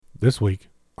This week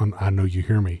on I Know You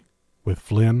Hear Me with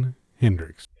Flynn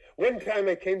Hendricks. One time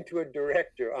I came to a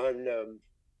director on,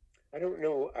 I don't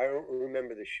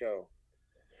remember the show,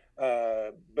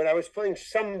 but I was playing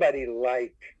somebody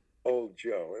like Old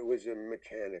Joe. It was a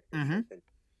mechanic or something.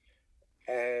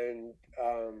 And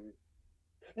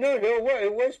no,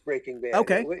 it was Breaking Bad.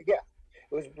 Okay.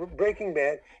 It was Breaking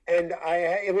Bad, and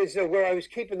it was where I was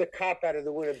keeping the cop out of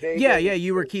the Winnebago. Yeah,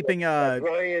 you were keeping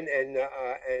Brian and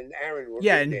Aaron were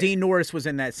and Dean Norris was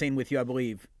in that scene with you, I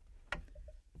believe.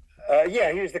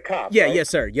 Yeah, he was the cop. Yeah, right? yes,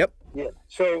 sir. Yep. Yeah.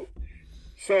 So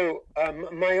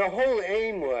my whole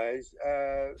aim was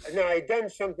now I'd done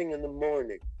something in the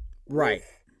morning. Right.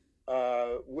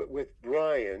 With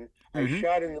Brian, I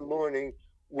shot in the morning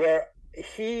where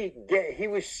he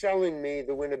was selling me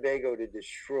the Winnebago to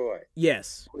destroy.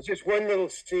 Yes. It was just one little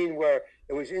scene where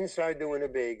it was inside the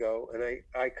Winnebago, and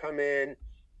I come in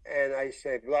and I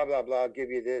say blah blah blah, I'll give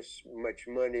you this much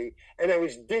money, and I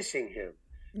was dissing him.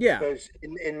 Yeah. Because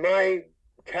in my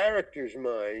character's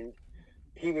mind,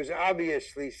 he was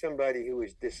obviously somebody who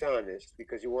was dishonest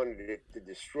because he wanted it to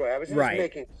destroy. I was just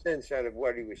making sense out of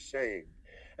what he was saying,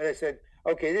 and I said,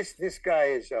 okay, this guy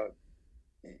is.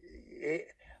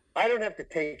 I don't have to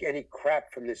take any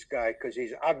crap from this guy because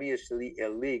he's obviously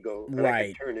illegal, and I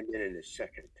can turn him in a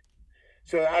second.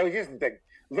 So I was just like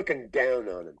looking down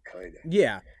on him, kind of.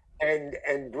 Yeah.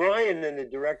 And Brian and the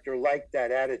director liked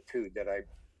that attitude that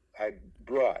I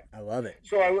brought. I love it.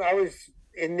 So I was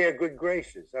in their good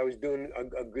graces. I was doing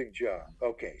a good job.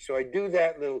 Okay, so I do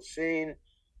that little scene.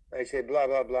 I say blah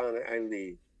blah blah, and I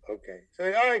leave. Okay, so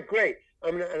all right, great.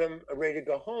 I'm ready to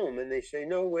go home, and they say,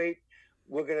 no, wait.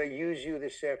 We're going to use you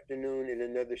this afternoon in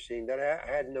another scene that I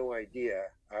had no idea.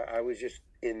 I was just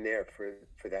in there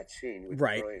for that scene with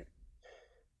Brian.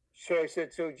 So I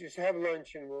said, so just have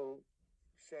lunch and we'll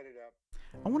set it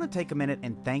up. I want to take a minute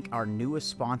and thank our newest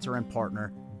sponsor and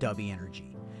partner, W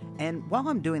Energy. And while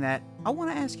I'm doing that, I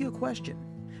want to ask you a question.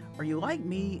 Are you like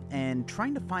me and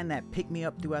trying to find that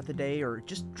pick-me-up throughout the day, or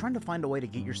just trying to find a way to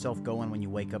get yourself going when you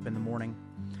wake up in the morning?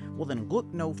 Well, then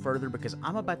look no further, because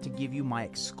I'm about to give you my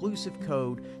exclusive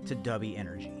code to W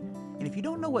Energy. And if you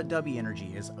don't know what W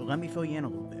Energy is, let me fill you in a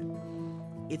little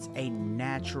bit. It's a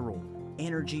natural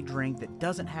energy drink that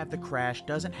doesn't have the crash,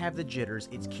 doesn't have the jitters.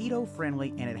 It's keto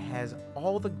friendly, and it has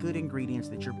all the good ingredients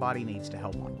that your body needs to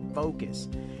help on focus,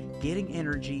 getting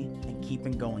energy, and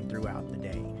keeping going throughout the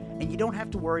day. And you don't have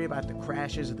to worry about the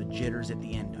crashes or the jitters at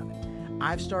the end of it.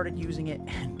 I've started using it,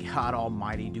 and God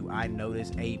almighty, do I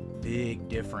notice a big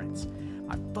difference.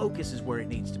 My focus is where it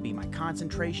needs to be. My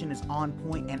concentration is on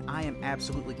point, and I am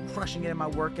absolutely crushing it in my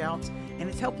workouts, and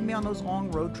it's helping me on those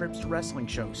long road trips to wrestling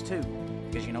shows too.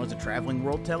 Because, as a traveling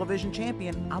world television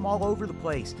champion, I'm all over the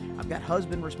place. I've got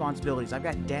husband responsibilities. I've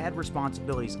got dad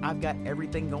responsibilities. I've got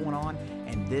everything going on,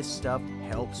 and this stuff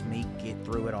helps me get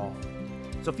through it all.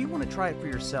 So if you want to try it for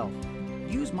yourself,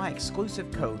 use my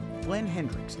exclusive code, Flynn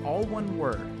Hendricks, all one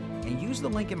word, and use the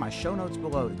link in my show notes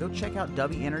below to go check out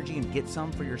W Energy and get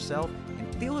some for yourself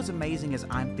and feel as amazing as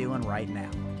I'm feeling right now.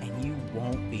 And you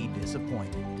won't be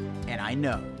disappointed. And I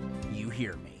know you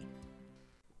hear me.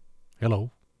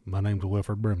 Hello, my name's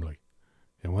Wilford Brimley,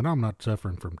 and when I'm not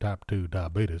suffering from type 2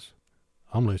 diabetes,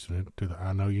 I'm listening to the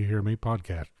I Know You Hear Me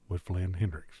podcast with Flynn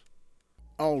Hendricks.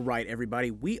 All right, everybody,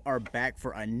 we are back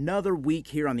for another week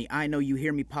here on the I Know You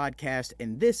Hear Me podcast,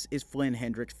 and this is Flynn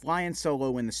Hendricks flying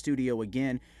solo in the studio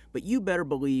again, but you better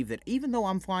believe that even though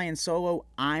I'm flying solo,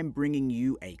 I'm bringing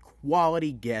you a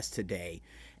quality guest today,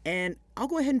 and I'll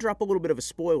go ahead and drop a little bit of a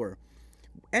spoiler.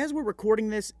 As we're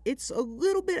recording this, it's a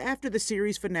little bit after the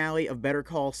series finale of Better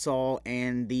Call Saul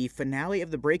and the finale of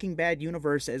the Breaking Bad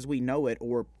universe as we know it,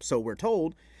 or so we're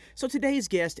told. So today's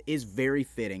guest is very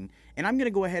fitting, and I'm going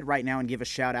to go ahead right now and give a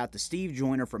shout out to Steve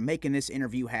Joyner for making this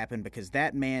interview happen, because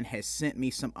that man has sent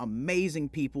me some amazing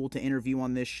people to interview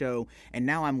on this show, and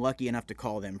now I'm lucky enough to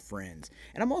call them friends.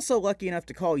 And I'm also lucky enough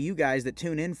to call you guys that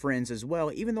tune in friends as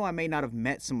well, even though I may not have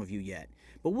met some of you yet.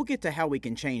 But we'll get to how we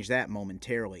can change that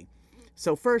momentarily.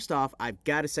 So first off, I've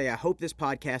got to say I hope this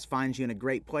podcast finds you in a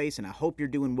great place, and I hope you're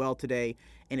doing well today.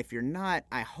 And if you're not,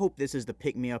 I hope this is the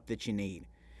pick-me-up that you need.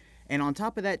 And on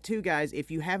top of that too, guys, if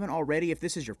you haven't already, if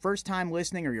this is your first time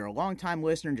listening or you're a long time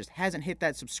listener and just hasn't hit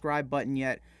that subscribe button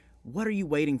yet, what are you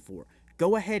waiting for?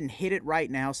 Go ahead and hit it right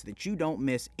now so that you don't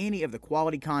miss any of the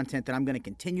quality content that I'm going to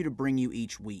continue to bring you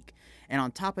each week. And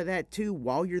on top of that too,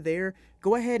 while you're there,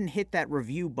 go ahead and hit that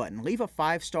review button. Leave a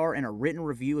 5-star and a written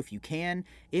review if you can,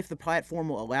 if the platform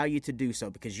will allow you to do so,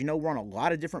 because you know we're on a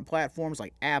lot of different platforms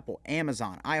like Apple,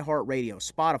 Amazon, iHeartRadio,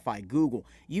 Spotify, Google,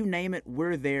 you name it,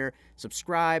 we're there.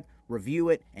 Subscribe, review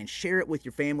it, and share it with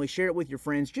your family, share it with your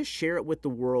friends, just share it with the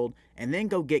world, and then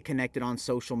go get connected on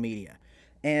social media.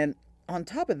 And on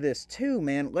top of this too,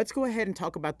 man, let's go ahead and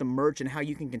talk about the merch and how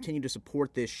you can continue to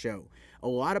support this show. A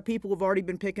lot of people have already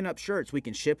been picking up shirts. We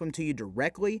can ship them to you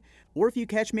directly, or if you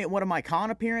catch me at one of my con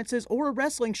appearances or a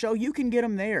wrestling show, you can get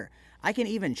them there. I can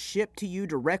even ship to you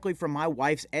directly from my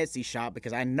wife's Etsy shop,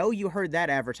 because I know you heard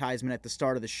that advertisement at the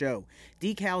start of the show.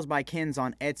 Decals by Ken's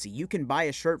on Etsy. You can buy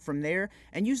a shirt from there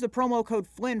and use the promo code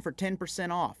Flynn for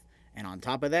 10% off. And on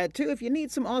top of that, too, if you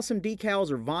need some awesome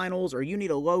decals or vinyls, or you need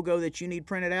a logo that you need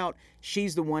printed out,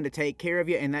 she's the one to take care of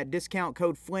you, and that discount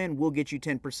code Flynn will get you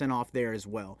 10% off there as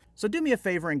well. So do me a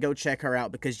favor and go check her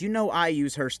out, because you know I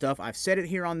use her stuff. I've said it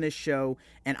here on this show,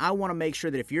 and I want to make sure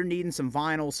that if you're needing some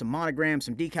vinyl, some monograms,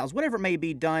 some decals, whatever it may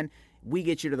be done, we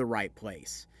get you to the right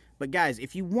place. But guys,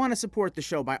 if you want to support the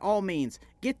show, by all means,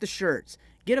 get the shirts.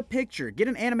 Get a picture. Get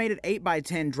an animated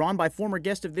 8x10 drawn by former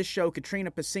guest of this show,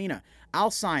 Katrina Pacina. I'll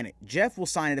sign it. Jeff will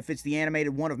sign it if it's the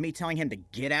animated one of me telling him to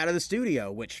get out of the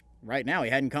studio, which right now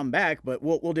he hadn't come back, but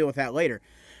we'll deal with that later.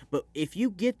 But if you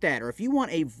get that, or if you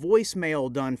want a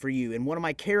voicemail done for you in one of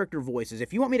my character voices,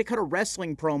 if you want me to cut a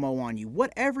wrestling promo on you,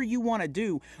 whatever you want to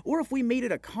do, or if we meet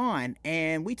at a con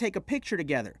and we take a picture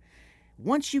together,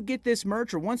 once you get this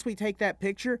merch, or once we take that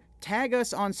picture, tag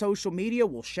us on social media.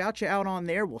 We'll shout you out on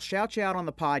there. We'll shout you out on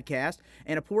the podcast.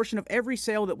 And a portion of every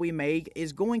sale that we make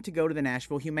is going to go to the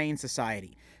Nashville Humane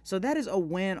Society. So that is a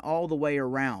win all the way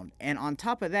around. And on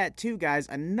top of that, too, guys,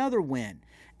 another win.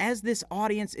 As this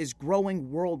audience is growing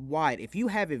worldwide, if you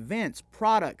have events,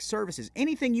 products, services,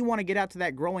 anything you want to get out to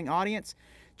that growing audience,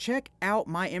 check out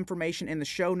my information in the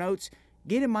show notes.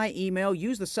 Get in my email,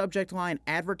 use the subject line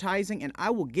advertising, and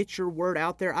I will get your word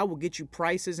out there. I will get you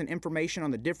prices and information on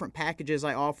the different packages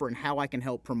I offer and how I can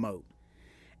help promote.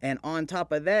 And on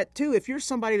top of that, too, if you're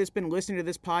somebody that's been listening to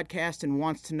this podcast and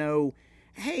wants to know,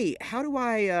 hey, how do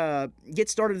I get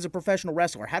started as a professional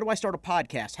wrestler? How do I start a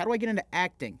podcast? How do I get into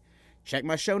acting? Check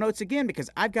my show notes again,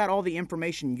 because I've got all the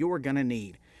information you're going to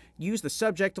need. Use the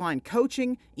subject line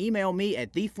coaching, email me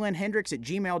at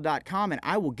theflynnhendricks@gmail.com, and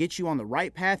I will get you on the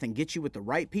right path and get you with the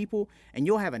right people, and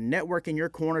you'll have a network in your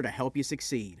corner to help you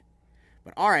succeed.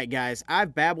 But alright guys,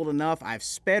 I've babbled enough, I've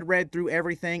read through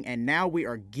everything, and now we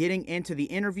are getting into the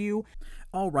interview.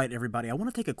 Alright everybody, I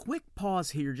want to take a quick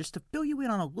pause here just to fill you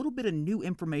in on a little bit of new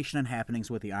information and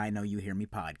happenings with the I Know You Hear Me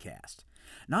podcast.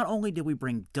 Not only did we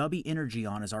bring W Energy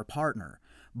on as our partner,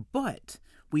 but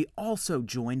we also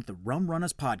joined the Rum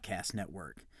Runners Podcast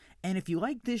Network. And if you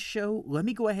like this show, let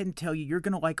me go ahead and tell you, you're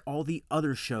going to like all the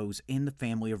other shows in the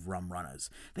family of Rum Runners.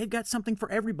 They've got something for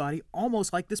everybody,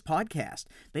 almost like this podcast.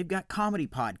 They've got comedy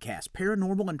podcasts,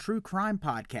 paranormal and true crime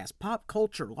podcasts, pop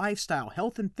culture, lifestyle,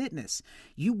 health and fitness.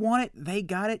 You want it, they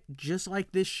got it, just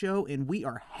like this show, and we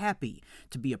are happy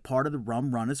to be a part of the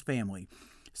Rum Runners family.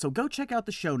 So go check out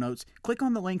the show notes, click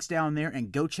on the links down there,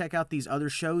 and go check out these other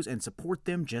shows and support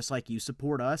them just like you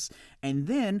support us. And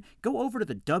then go over to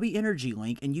the W Energy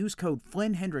link and use code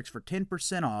Flynn Hendricks for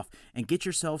 10% off and get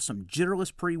yourself some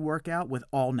jitterless pre-workout with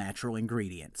all natural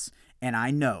ingredients. And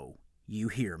I know you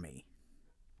hear me.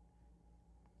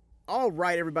 All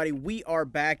right, everybody, we are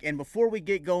back. And before we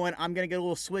get going, I'm going to get a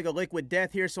little swig of liquid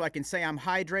death here so I can say I'm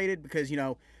hydrated because, you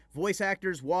know, voice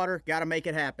actors, water, got to make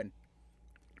it happen.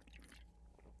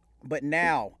 But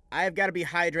now, I have got to be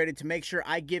hydrated to make sure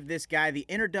I give this guy the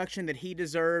introduction that he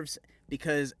deserves,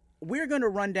 because we're going to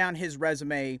run down his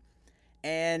resume,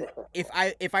 and if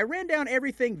I ran down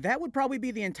everything, that would probably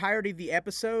be the entirety of the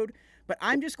episode, but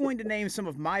I'm just going to name some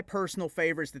of my personal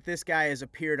favorites that this guy has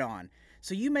appeared on.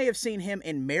 So you may have seen him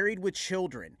in Married with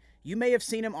Children. You may have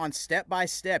seen him on Step by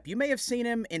Step. You may have seen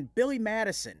him in Billy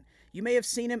Madison. You may have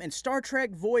seen him in Star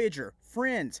Trek Voyager,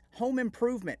 Friends, Home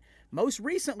Improvement. Most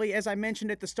recently, as I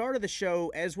mentioned at the start of the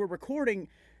show, as we're recording,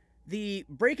 the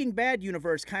Breaking Bad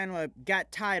universe kind of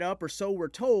got tied up, or so we're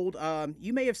told.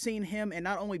 You may have seen him in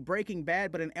not only Breaking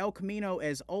Bad, but in El Camino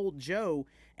as Old Joe.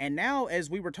 And now, as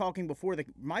we were talking before the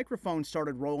microphone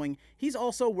started rolling, he's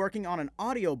also working on an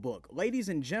audiobook. Ladies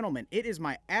and gentlemen, it is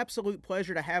my absolute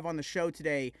pleasure to have on the show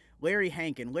today Larry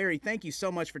Hankin. Larry, thank you so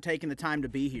much for taking the time to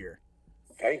be here.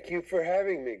 Thank you for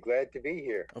having me. Glad to be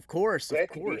here. Of course, Glad of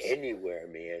course. to be anywhere,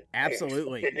 man.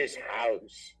 Absolutely. In this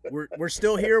house. We're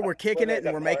still here. We're kicking it,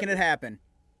 and we're making it happen.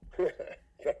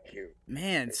 Thank you.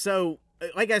 Man, so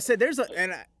like I said,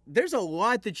 there's a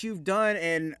lot that you've done,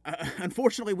 and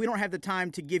unfortunately, we don't have the time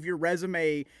to give your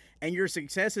resume and your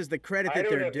successes the credit that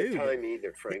they're due. I don't have the time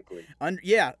either, frankly.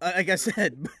 Yeah, like I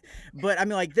said, but I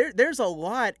mean, like there's a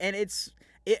lot, and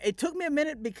it took me a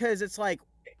minute because it's like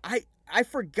I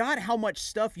forgot how much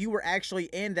stuff you were actually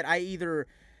in that I either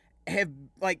have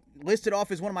like listed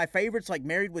off as one of my favorites, like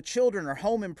Married with Children or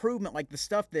Home Improvement, like the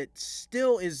stuff that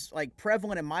still is like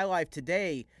prevalent in my life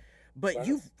today. But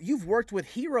Wow. you've worked with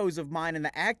heroes of mine in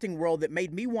the acting world that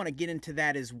made me want to get into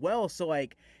that as well. So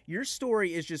like your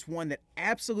story is just one that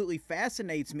absolutely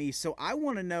fascinates me. So I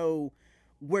want to know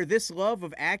where this love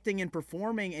of acting and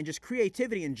performing and just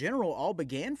creativity in general all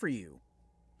began for you.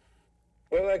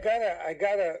 Well, I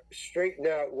gotta straighten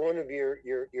out one of your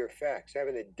facts. I have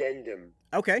an addendum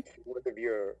Okay. to one of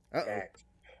your Uh-oh. facts.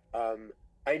 Um,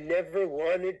 I never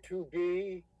wanted to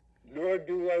be, nor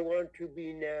do I want to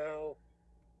be now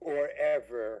or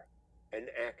ever an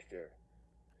actor. It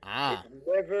Ah.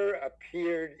 never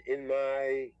appeared in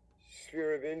my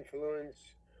sphere of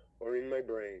influence or in my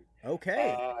brain.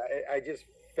 Okay. I just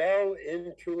fell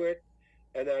into it,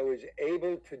 and I was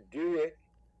able to do it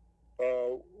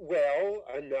well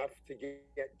enough to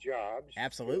get jobs to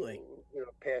Absolutely.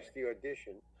 pass the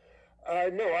audition.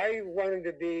 No, I wanted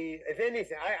to be. If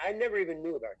anything, I never even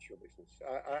knew about show business.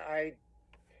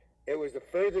 It was the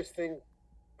furthest thing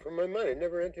from my mind. It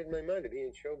never entered my mind to be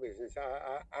in show business.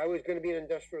 I was going to be an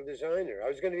industrial designer. I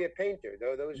was going to be a painter.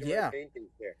 Though those are my Yeah.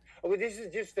 paintings there. Oh, but this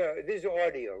is just this is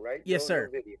audio, right? Yes, No sir.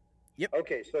 video. Yep.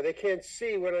 Okay, so they can't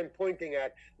see what I'm pointing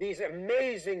at. These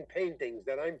amazing paintings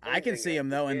that I'm pointing I can see at, them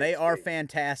though, and they are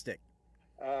fantastic.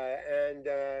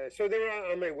 So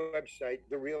they're on my website,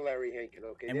 The Real Larry Hankin.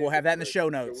 Okay, And we'll have that in the show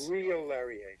notes.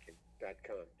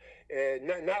 TheRealLarryHankin.com.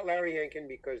 Not Larry Hankin,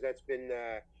 because that's been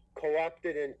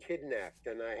co-opted and kidnapped,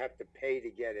 and I have to pay to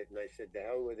get it. And I said, to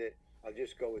hell with it. I'll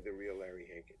just go with The Real Larry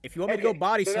Hankin. If you want me to go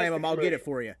body so slam that's them, the I'll get it commercial.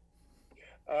 for you.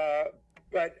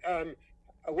 But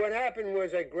what happened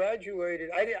was I graduated.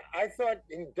 I thought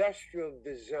industrial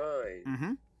design.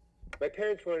 Mm-hmm. My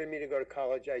parents wanted me to go to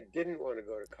college. I didn't want to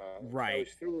go to college. Right. I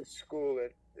was through with school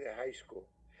at high school,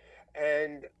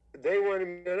 and they wanted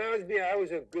me. And I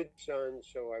was a good son,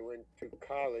 so I went to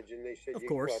college. And they said, Of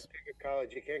course. well, pick a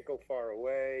college. You can't go far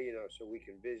away, so we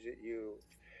can visit you.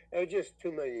 There were just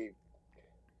too many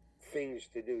things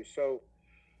to do. So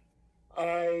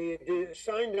I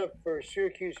signed up for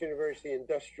Syracuse University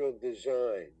Industrial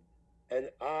Design, and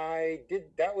I did.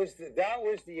 That was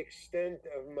the extent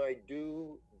of my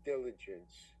due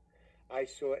diligence. I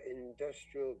saw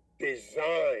industrial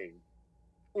design.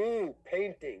 Ooh,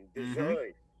 painting, design.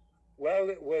 Mm-hmm. Well,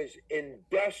 it was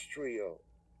industrial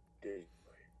design.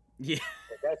 Yeah.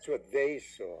 That's what they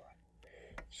saw.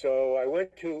 So I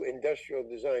went to industrial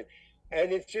design,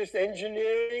 and it's just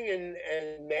engineering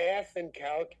and math and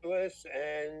calculus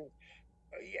and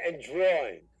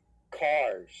drawing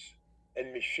cars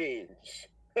and machines.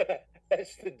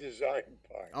 That's the design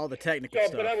part. All the technical So,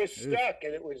 stuff. but I was Oof. stuck,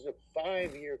 and it was a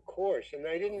 5-year course, and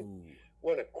I didn't Ooh.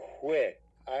 want to quit.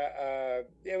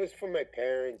 It was for my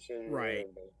parents and Right.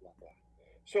 blah, blah, blah.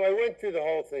 So I went through the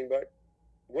whole thing, but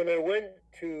when I went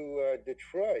to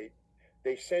Detroit,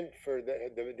 they sent for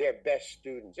their best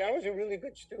students. I was a really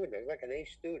good student. I was like an A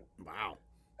student Wow.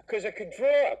 because I could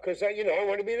draw. Because I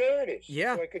want to be an artist.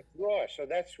 Yeah. So I could draw. So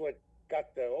that's what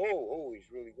got the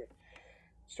he's really good.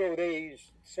 So they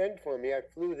sent for me. I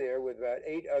flew there with about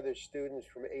 8 other students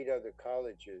from 8 other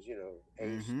colleges. A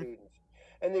Mhm. students.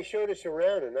 And they showed us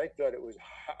around, and I thought it was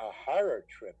a horror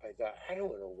trip. I thought, I don't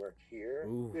want to work here.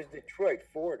 Ooh. It was Detroit,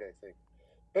 Ford, I think.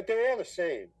 But they're all the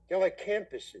same. They're like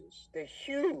campuses. They're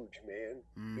huge, man,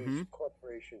 Mhm. these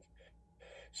corporations.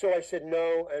 So I said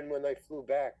no, and when I flew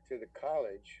back to the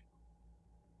college,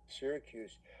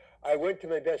 Syracuse, I went to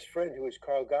my best friend, who was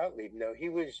Carl Gottlieb. Now, he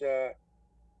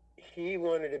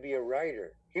wanted to be a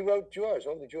writer. He wrote Jaws,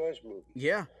 all the Jaws movies.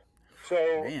 Yeah. So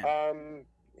Man.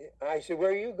 I said,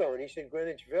 where are you going? He said,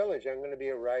 Greenwich Village. I'm going to be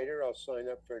a writer. I'll sign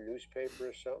up for a newspaper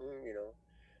or something,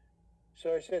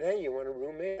 So I said, hey, you want a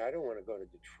roommate? I don't want to go to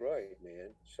Detroit, man.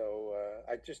 So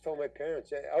I just told my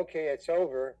parents, okay, it's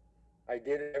over. I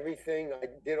did everything. I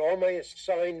did all my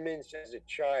assignments as a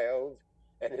child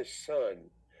and a son.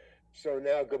 So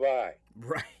now goodbye.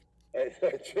 Right. And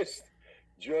I just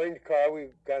joined Carl. We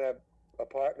got an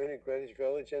apartment in Greenwich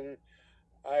Village, and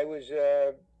I was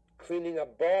cleaning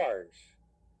up bars.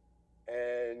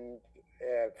 And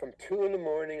from 2 in the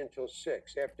morning until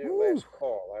 6, after the last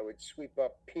call, I would sweep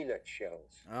up peanut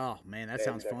shells. Oh man, that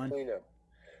sounds fun. Clean up.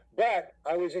 But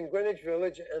I was in Greenwich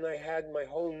Village, and I had my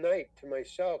whole night to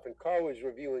myself. And Carl was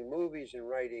reviewing movies and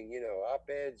writing,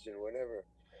 op-eds and whatever.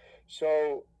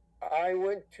 So I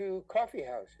went to coffee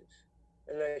houses,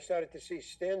 and I started to see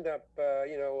stand-up,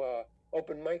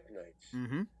 open mic nights.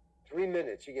 Mm-hmm. 3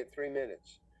 minutes, you get 3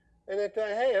 minutes. And I thought,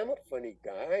 hey, I'm a funny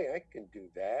guy. I can do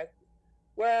that.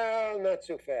 Well, not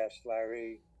so fast,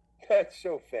 Larry. Not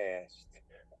so fast.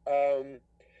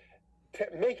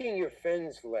 making your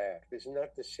friends laugh is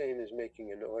not the same as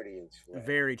making an audience laugh.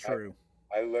 Very true.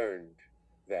 I learned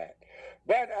that,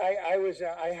 but I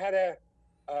had a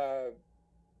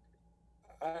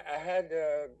I had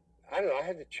I don't know, I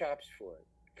had the chops for it.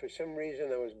 For some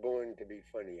reason, I was born to be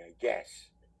funny, I guess,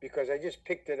 because I just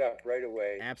picked it up right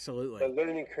away. Absolutely. The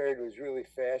learning curve was really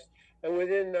fast, and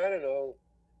within, I don't know,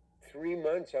 3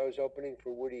 months, I was opening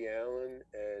for Woody Allen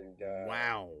and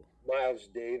Wow. Miles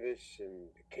Davis and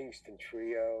the Kingston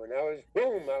Trio, and I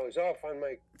was off on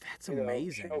my That's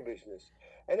amazing. show business.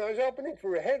 And I was opening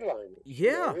for a headliner.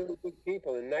 Yeah. Really big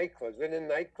people in nightclubs. Then the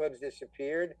nightclubs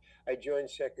disappeared. I joined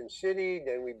Second City.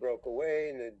 Then we broke away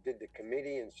and did the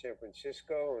committee in San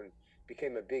Francisco and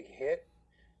became a big hit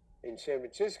in San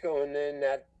Francisco. And then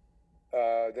that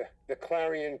the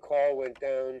clarion call went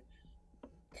down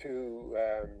to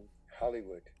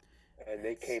Hollywood, and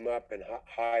they came up and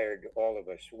hired all of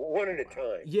us one at a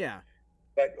time. Yeah.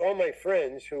 But all my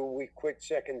friends who we quit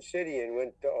Second City and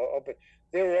went to open,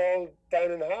 they were all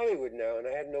down in Hollywood now, and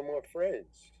I had no more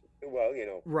friends. Well,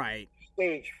 right,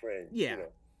 stage friends. Yeah.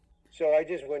 So I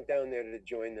just went down there to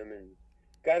join them and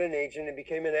got an agent and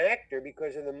became an actor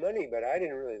because of the money, but I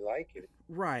didn't really like it.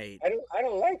 Right. I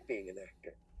don't like being an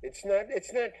actor. It's not.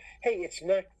 Hey, it's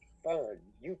not fun.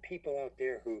 You people out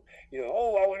there who,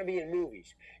 I want to be in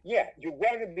movies. Yeah, you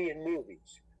want to be in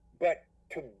movies, but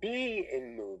to be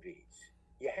in movies,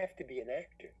 you have to be an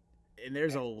actor. And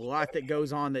there's a lot that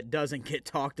goes on that doesn't get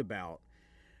talked about.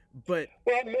 But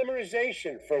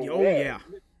memorization for one. Yeah.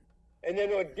 And then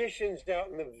auditions out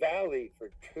in the valley for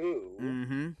 2.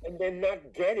 Mm-hmm. And then not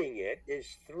getting it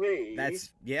is 3.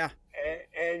 Yeah.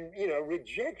 And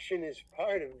rejection is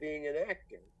part of being an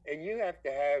actor. And you have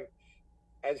to have,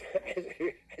 as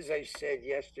I said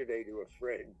yesterday to a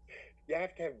friend, you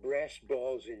have to have brass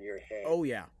balls in your head. Oh,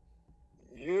 yeah.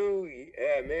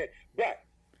 Man. But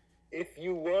if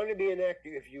you want to be an actor,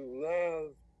 if you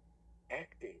love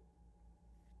acting,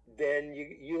 then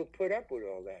you'll put up with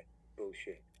all that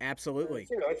bullshit. Absolutely.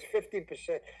 It's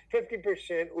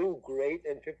 50%, ooh, great,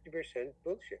 and 50%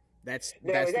 bullshit. That's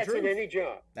the truth. In any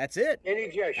job. That's it. Any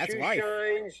job. That's Shoe life.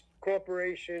 shines,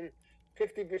 corporation,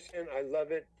 50% I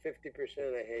love it, 50%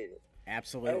 I hate it.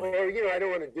 Absolutely. Or, I don't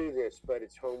want to do this, but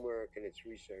it's homework and it's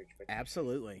research.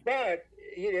 Absolutely. But,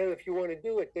 if you want to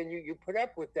do it, then you put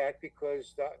up with that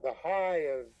because the high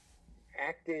of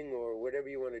acting or whatever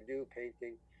you want to do,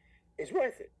 painting, is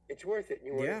worth it. It's worth it. And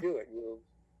you want to do it.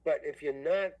 But if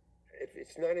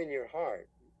it's not in your heart,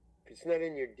 if it's not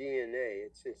in your DNA,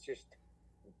 it's just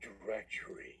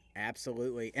drudgery.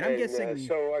 Absolutely. And I'm guessing...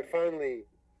 so I finally,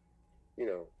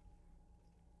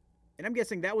 And I'm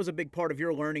guessing that was a big part of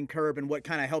your learning curve and what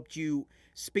kind of helped you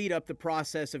speed up the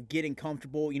process of getting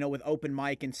comfortable, with open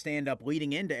mic and stand-up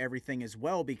leading into everything as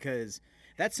well, because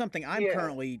that's something I'm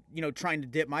currently, trying to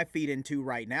dip my feet into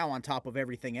right now on top of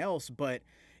everything else. But,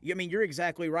 you're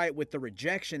exactly right with the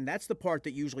rejection. That's the part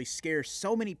that usually scares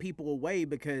so many people away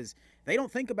because they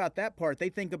don't think about that part. They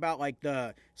think about, like,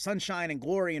 the sunshine and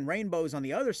glory and rainbows on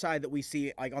the other side that we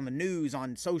see, like, on the news,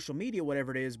 on social media,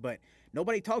 whatever it is, but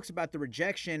nobody talks about the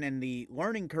rejection and the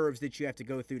learning curves that you have to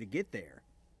go through to get there.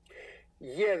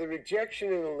 Yeah, the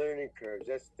rejection and the learning curves.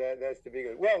 That's the big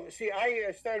one. Well, see,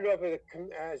 I started off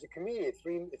as a comedian,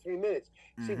 three minutes.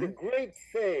 Mm-hmm. See, the great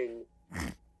thing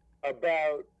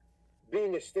about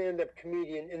being a stand-up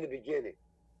comedian in the beginning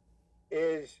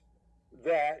is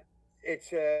that it's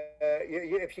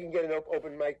if you can get an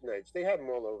open mic nights, they have them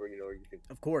all over. You can.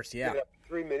 Of course, yeah. Get up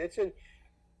 3 minutes, and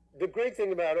the great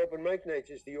thing about open mic nights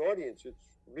is the audience. It's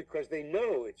because they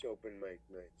know it's open mic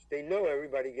nights. They know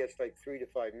everybody gets like 3 to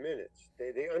 5 minutes.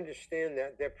 They understand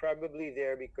that they're probably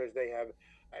there because they have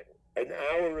an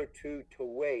hour or two to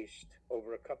waste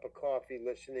over a cup of coffee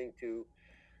listening to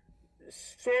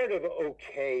sort of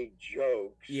okay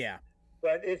jokes. Yeah.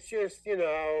 But it's just,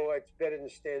 it's better than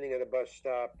standing at a bus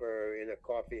stop or in a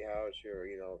coffee house or,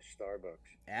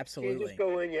 Starbucks. Absolutely. So you just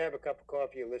go in, you have a cup of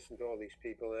coffee, you listen to all these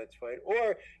people, and that's fine.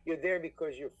 Or you're there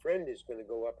because your friend is going to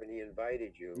go up and he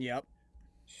invited you. Yep.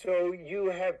 So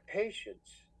you have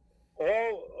patience.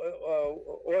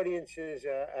 All audiences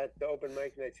at the open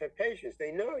mic nights have patience.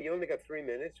 They know you only got 3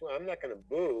 minutes. Well, I'm not going to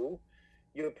boo.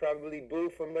 You'll probably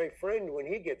boo for my friend when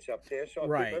he gets up there, so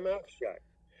I'll keep my mouth shut.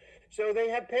 So they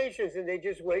have patience and they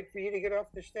just wait for you to get off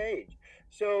the stage.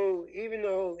 So even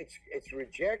though it's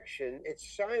rejection,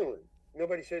 it's silent.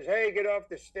 Nobody says, "Hey, get off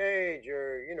the stage,"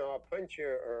 or I'll punch you,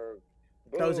 or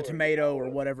throws a tomato or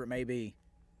whatever it may be.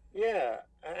 Yeah,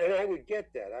 and I would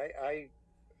get that.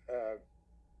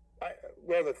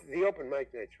 Well, the open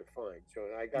mic nights were fine, so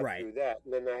I got through that.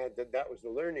 And then I had that was the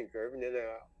learning curve, and then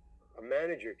a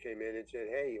manager came in and said,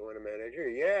 "Hey, you want a manager?"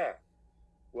 Yeah.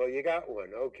 Well, you got one,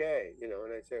 okay. And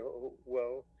I say, oh,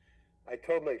 well, I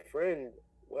told my friend,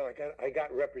 well, I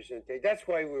got representation. That's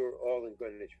why we were all in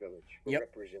Greenwich Village for Yep.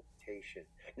 representation,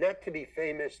 not to be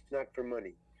famous, not for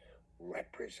money.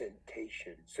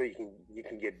 Representation, so you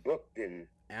can get booked in the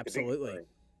big Absolutely. time.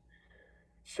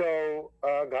 So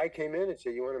a guy came in and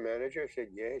said, "You want a manager?" I said,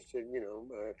 "Yeah." He said,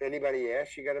 "If anybody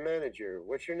asks, you got a manager.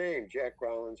 What's your name?" "Jack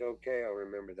Rollins." "Okay, I'll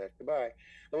remember that. Goodbye."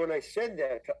 And when I said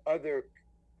that to other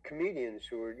comedians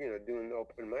who were, doing the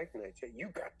open mic night, said, "You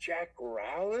got Jack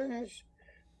Rollins?"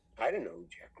 I didn't know who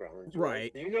Jack Rollins was.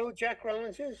 Right. Do you know who Jack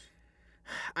Rollins is?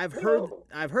 I've No.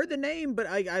 heard the name, but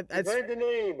I've heard the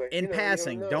name, but in you don't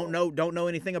passing. Don't know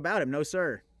anything about him. No,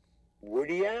 sir.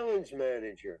 Woody Allen's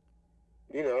manager.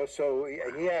 So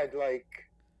he had like,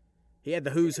 He had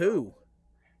the who's who.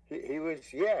 he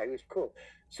was, yeah, he was cool.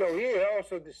 So he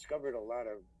also discovered a lot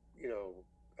of,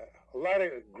 a lot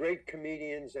of great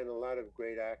comedians and a lot of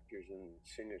great actors and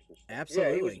singers and stuff.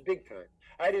 Absolutely. Yeah, he was big time.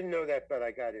 I didn't know that, but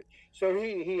I got it. So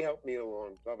he helped me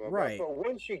along, blah, blah, Right. blah. But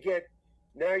once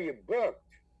now you're booked.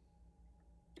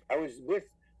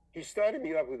 He started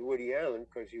me off with Woody Allen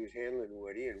because he was handling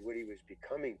Woody and Woody was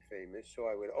becoming famous. So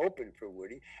I would open for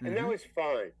Woody. And that was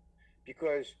fine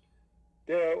because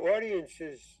there are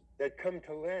audiences that come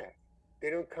to laugh. They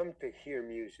don't come to hear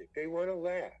music. They want to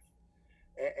laugh.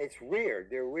 It's weird.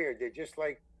 They're weird. They're just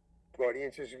like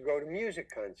audiences who go to music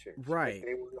concerts. Right.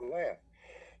 They want to laugh.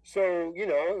 So,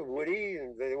 Woody,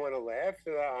 they want to laugh.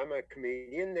 So I'm a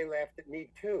comedian. They laughed at me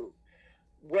too.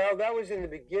 Well, that was in the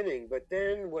beginning. But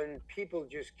then when people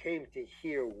just came to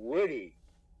hear Woody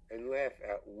and laugh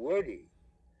at Woody,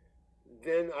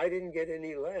 then I didn't get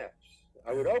any laughs.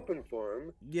 I would open for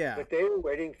him, Yeah. but they were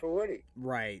waiting for Woody.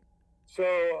 Right.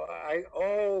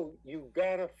 So you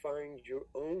gotta find your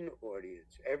own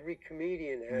audience. Every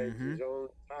comedian has his own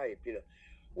type,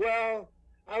 Well,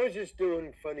 I was just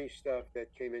doing funny stuff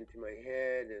that came into my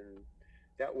head, and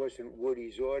that wasn't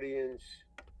Woody's audience.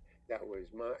 That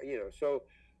was my, So,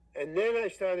 and then I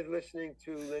started listening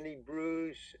to Lenny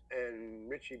Bruce and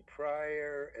Richie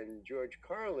Pryor and George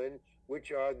Carlin,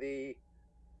 which are the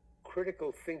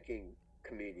critical thinking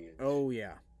comedians. Oh,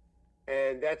 yeah.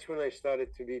 And that's when I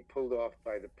started to be pulled off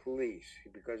by the police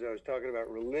because I was talking about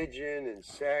religion and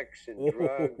sex and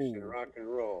drugs and rock and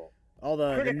roll. All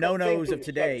the no-nos of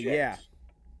today, subjects. Yeah.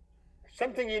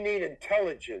 Something you need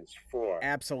intelligence for.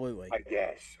 Absolutely. I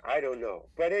guess. I don't know.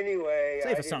 But anyway,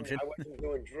 Safe assumption. I wasn't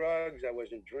doing drugs. I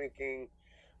wasn't drinking.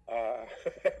 I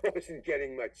wasn't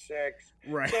getting much sex.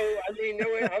 Right. So,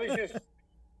 I was just...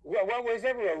 Well, what was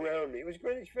ever around me? It was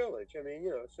Greenwich Village.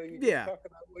 So you just talk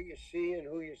about what you see and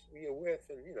who you're with,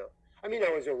 and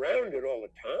I was around it all the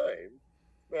time,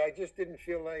 but I just didn't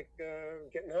feel like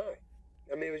getting high.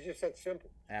 It was just that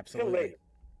simple. Absolutely. Till later.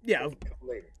 Yeah. Till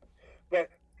later. But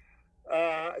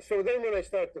so then when I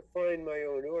start to find my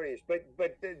own audience, but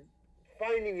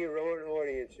finding your own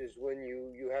audience is when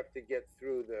you have to get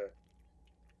through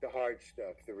the hard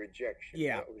stuff, the rejection.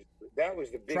 Yeah. That was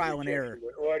the big trial and rejection, error.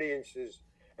 when audiences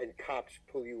and cops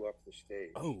pull you off the stage.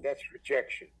 Oh. That's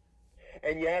rejection.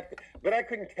 And you have to, but I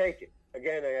couldn't take it.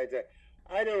 Again,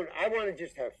 I want to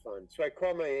just have fun. So I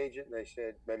called my agent and I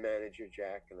said, my manager,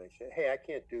 Jack, and I said, hey, I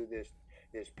can't do this.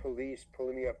 There's police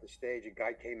pulling me off the stage. A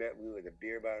guy came at me with a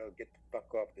beer bottle. Get the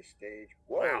fuck off the stage.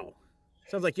 Whoa. Wow.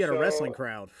 Sounds like you had a wrestling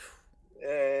crowd.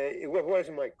 It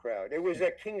wasn't my crowd. It was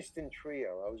a Kingston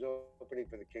Trio. I was opening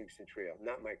for the Kingston Trio,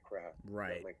 not my crowd.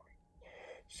 Right. Not my crowd.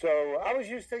 So I was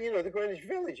used to, the Greenwich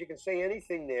Village. You can say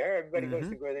anything there. Everybody goes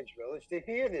to Greenwich Village to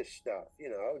hear this stuff,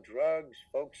 drugs,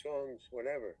 folk songs,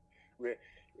 whatever.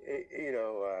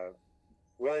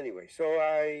 Well, anyway, so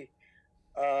I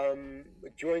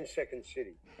joined Second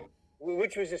City,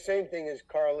 which was the same thing as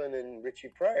Carlin and Richie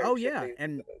Pryor. Oh, yeah.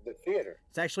 And the theater.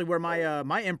 It's actually where my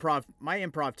my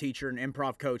improv teacher and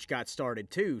improv coach got started,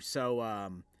 too. So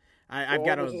I've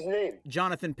got what was his name?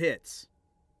 Jonathan Pitts.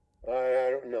 I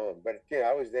don't know him, but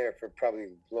I was there for probably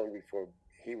long before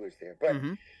he was there. But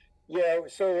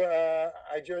so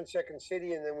I joined Second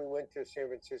City, and then we went to San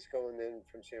Francisco, and then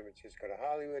from San Francisco to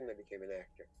Hollywood, and I became an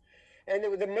actor. And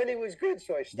the money was good,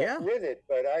 so I stuck with it.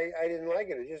 But I didn't like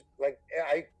it. It was just like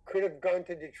I could have gone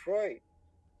to Detroit,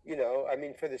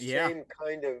 for the same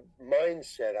kind of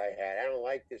mindset I had. I don't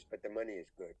like this, but the money is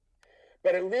good.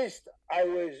 But at least I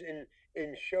was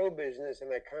in show business,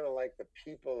 and I kind of liked the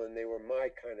people, and they were my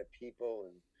kind of people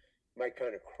and my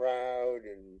kind of crowd,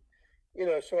 and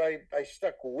so I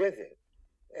stuck with it,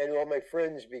 and all my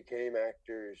friends became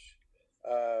actors.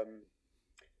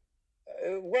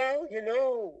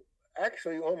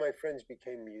 Actually, all my friends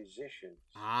became musicians.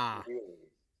 Really.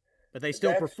 But they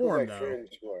still perform, who my though. friends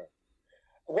were.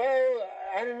 Well,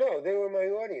 I don't know. They were my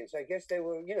audience. I guess they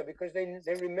were, because they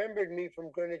remembered me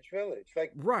from Greenwich Village.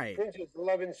 Like, Right. for instance, the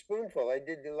Love and Spoonful. I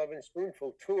did the Love and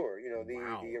Spoonful tour. The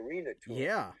Wow. arena tour.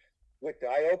 Yeah.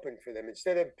 I opened for them.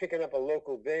 Instead of picking up a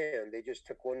local band, they just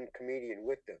took one comedian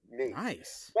with them, me.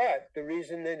 Nice. But the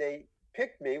reason that they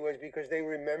picked me was because they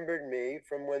remembered me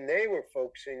from when they were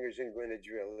folk singers in Greenwich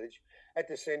Village. At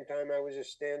the same time, I was a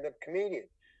stand-up comedian.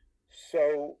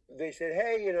 So they said,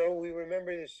 "Hey, we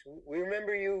remember this. We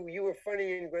remember you. You were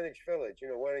funny in Greenwich Village.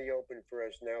 Why don't you open for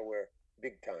us now? We're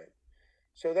big time."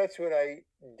 So that's what I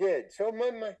did. So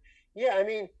yeah. I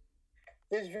mean,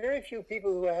 there's very few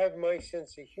people who have my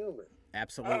sense of humor.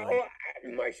 Absolutely.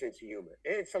 My sense of humor.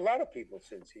 It's a lot of people's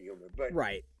sense of humor, but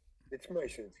Right. it's my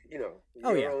sense. Your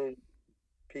yeah. own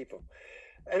people.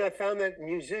 And I found that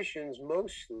musicians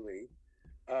mostly,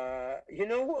 you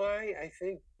know why? I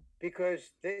think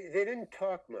because they didn't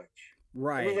talk much.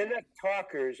 Right. I mean, they're not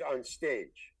talkers on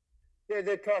stage.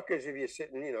 They're talkers if you're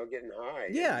sitting, getting high.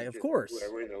 Yeah, of course.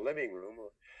 We're in the living room.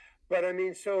 But I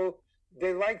mean, so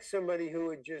they liked somebody who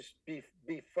would just be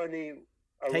funny.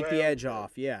 Take the edge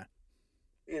off, yeah.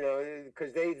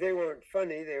 Because they weren't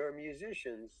funny. They were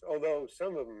musicians, although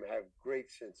some of them have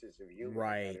great senses of humor.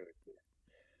 Right.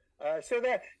 So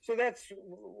that's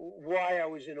why I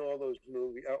was in all those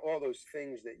movies, all those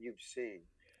things that you've seen.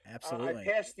 Absolutely. I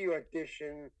passed the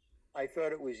audition. I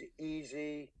thought it was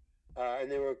easy,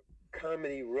 and there were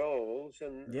comedy roles,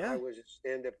 and Yeah. I was a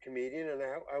stand-up comedian, and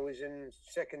I was in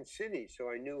Second City,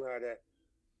 so I knew how to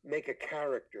make a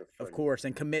character funny. Of course,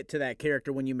 and commit to that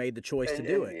character when you made the choice to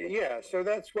do it. Yeah, so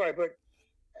that's why. But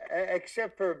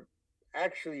except for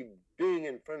actually being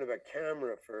in front of a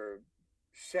camera for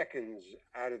seconds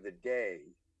out of the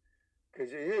day,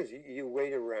 because it is, you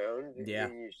wait around, Yeah.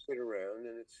 and you sit around,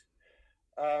 and it's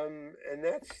and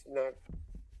that's not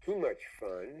too much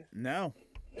fun. No.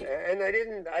 And I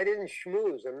didn't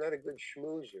schmooze. I'm not a good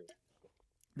schmoozer.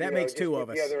 That makes two of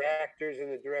us. The other actors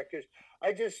and the directors.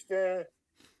 I just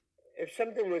if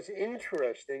something was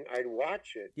interesting, I'd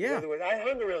watch it. Yeah. In other words, I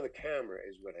hung around the camera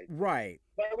is what I did. Right.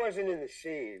 If I wasn't in the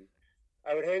scene,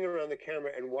 I would hang around the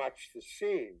camera and watch the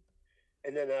scene.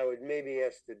 And then I would maybe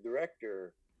ask the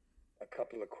director a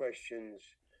couple of questions,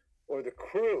 or the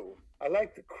crew. I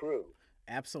like the crew.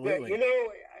 Absolutely. But,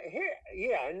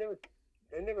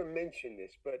 I never mentioned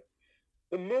this, but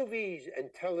the movies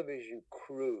and television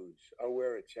crews are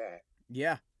where it's at.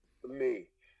 Yeah. For me,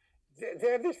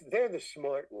 they're the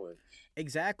smart ones.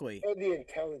 Exactly. They're the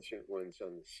intelligent ones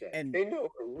on the set, and they know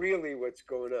really what's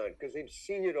going on because they've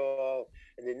seen it all,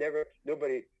 and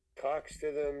nobody talks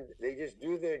to them. They just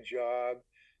do their job.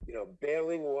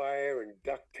 Baling wire and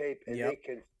duct tape, and they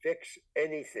can fix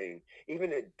anything,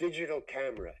 even a digital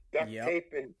camera. Duct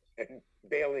tape and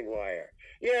baling wire.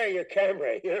 Yeah, your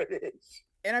camera, here it is.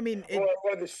 And I mean,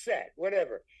 or the set,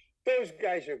 whatever. Those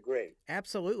guys are great.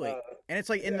 Absolutely. And it's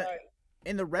like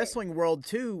in the wrestling world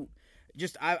too.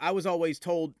 Just I was always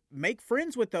told, make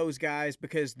friends with those guys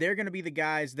because they're going to be the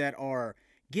guys that are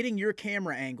getting your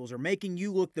camera angles or making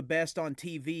you look the best on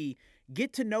TV.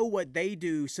 Get to know what they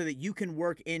do so that you can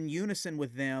work in unison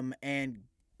with them, and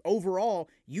overall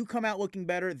you come out looking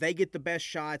better, they get the best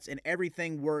shots, and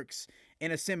everything works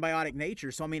in a symbiotic nature.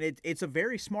 So I mean, it's a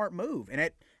very smart move, and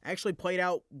it actually played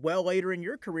out well later in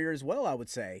your career as well, I would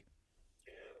say.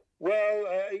 Well,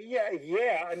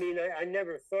 yeah. I mean, I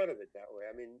never thought of it that way.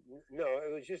 I mean, no,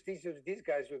 it was just these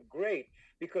guys were great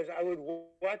because I would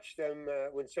watch them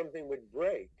when something would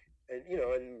break. And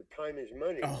and time is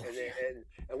money, and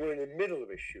we're in the middle of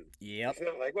a shoot. Yep. It's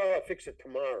not like, well, I'll fix it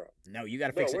tomorrow. No, you got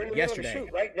to fix we're it in the yesterday. Middle of a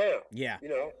shoot right now. Yeah.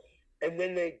 And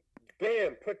then they,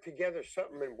 bam, put together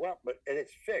something and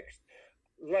it's fixed.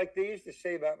 Like they used to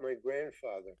say about my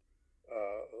grandfather,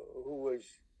 who was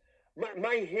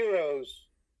my heroes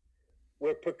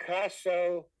were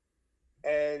Picasso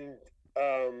and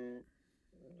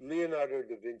Leonardo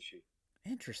da Vinci.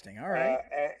 Interesting. All right.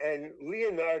 And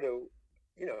Leonardo,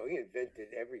 he invented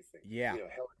everything. Yeah.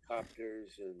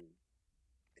 Helicopters and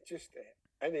just,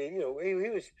 I mean, he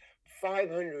was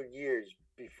 500 years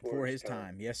before his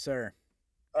time. Yes, sir.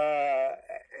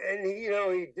 And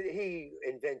he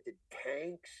invented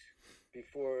tanks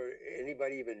before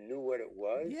anybody even knew what it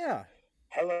was. Yeah.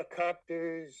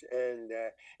 Helicopters, and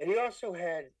he also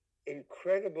had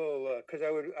incredible. Because I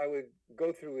would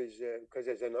go through his, because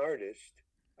as an artist,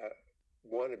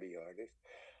 wannabe artist,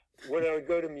 when I would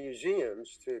go to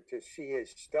museums to see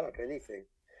his stuff, anything,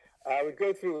 I would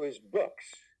go through his books.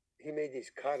 He made these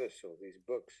codicils, these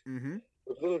books,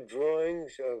 with little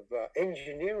drawings of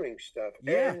engineering stuff.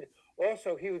 Yeah. And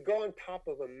also, he would go on top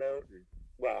of a mountain.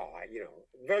 Well,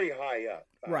 very high up.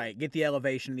 Right. Get the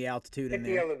elevation, the altitude in get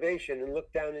the there. elevation and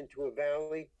look down into a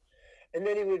valley. And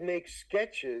then he would make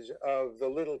sketches of the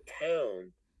little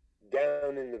town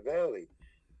down in the valley.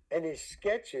 And his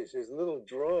sketches, his little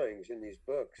drawings in these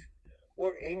books,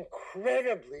 were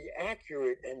incredibly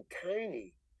accurate and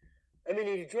tiny. I mean,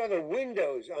 he'd draw the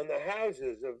windows on the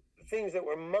houses of things that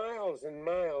were miles and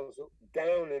miles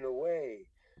down and away,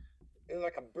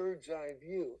 like a bird's eye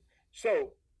view.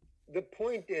 So the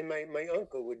point, and my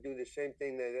uncle would do the same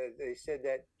thing. That they said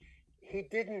that he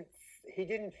didn't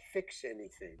fix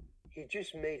anything. He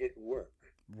just made it work.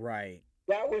 Right.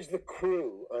 That was the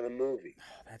crew on a movie.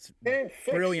 Oh, that's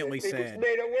brilliantly said. They just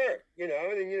made it work, and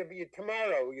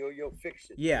tomorrow you'll fix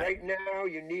it. Yeah. Right now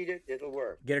you need it, it'll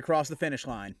work. Get across the finish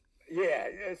line. Yeah.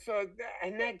 So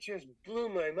that just blew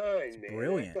my mind, man.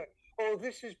 Brilliant. I thought,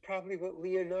 this is probably what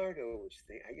Leonardo was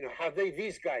thinking. How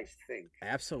these guys think.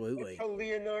 Absolutely. That's how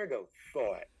Leonardo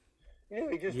thought.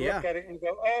 You just Yeah. look at it and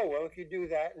go, oh, well, if you do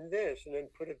that and this and then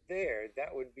put it there,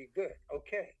 that would be good.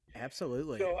 Okay.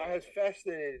 Absolutely. So I was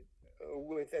fascinated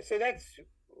with that. So that's,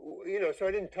 so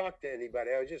I didn't talk to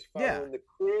anybody. I was just following the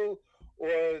crew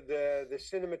or the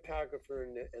cinematographer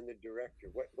and the director.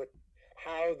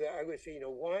 I would say,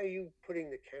 why are you putting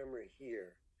the camera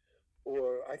here?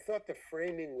 Or I thought the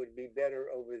framing would be better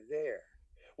over there.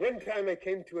 One time I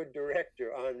came to a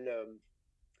director on,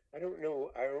 I don't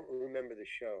remember the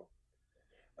show.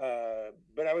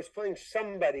 But I was playing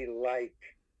somebody like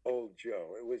Old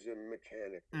Joe. It was a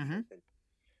mechanic or something.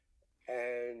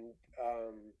 And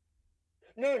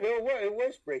no, it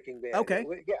was Breaking Bad. Okay.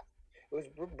 It was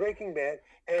Breaking Bad,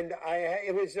 and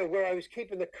it was where I was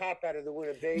keeping the cop out of the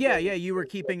Winnebago. Yeah, you were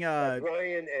keeping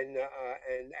Brian and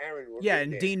Aaron were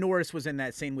and there. Dean Norris was in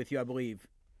that scene with you, I believe.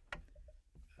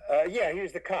 Yeah, he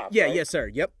was the cop. Yeah, right? yes, sir.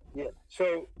 Yep. Yeah.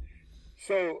 So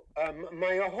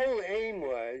my whole aim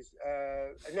was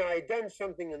now I'd done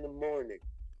something in the morning.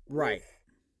 Right.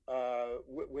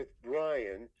 With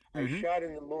Brian, I shot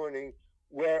in the morning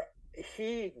where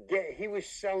he was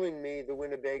selling me the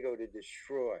Winnebago to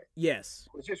destroy. Yes.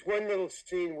 It was just one little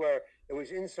scene where it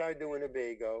was inside the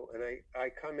Winnebago, and I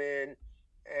come in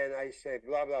and I say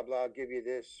blah blah blah, I'll give you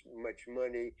this much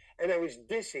money, and I was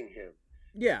dissing him.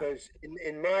 Yeah. Because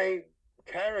in my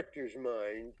character's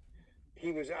mind,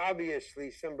 he was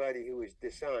obviously somebody who was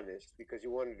dishonest because he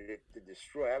wanted it to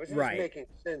destroy. I was just making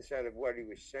sense out of what he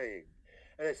was saying.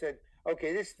 And I said,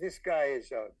 okay, this guy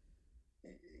is,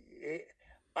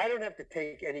 I don't have to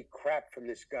take any crap from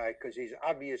this guy because he's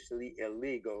obviously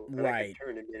illegal. And I can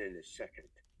turn him in a second.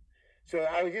 So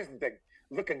I was just like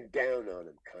looking down on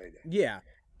him, kind of. Yeah.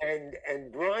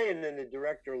 And Brian and the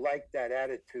director liked that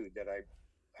attitude that I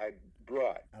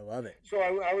brought. I love it. So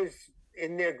I was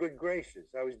in their good graces.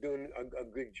 I was doing a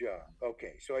good job.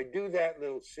 Okay, so I do that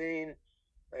little scene.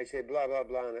 I say blah blah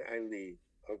blah, and I leave.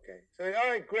 Okay, so all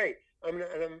right, great. I'm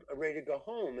ready to go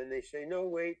home, and they say, no,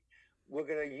 wait, we're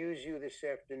gonna use you this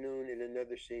afternoon in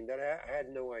another scene that I had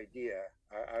no idea.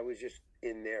 I was just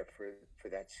in there for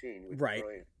that scene with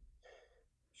Brian.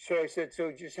 So I said,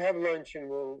 so just have lunch and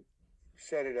we'll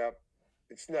set it up.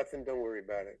 It's nothing. Don't worry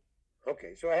about it.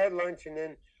 Okay, so I had lunch, and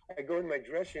then I go in my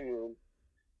dressing room.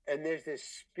 And there's this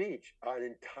speech, an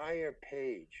entire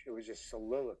page. It was a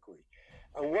soliloquy.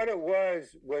 And what it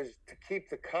was to keep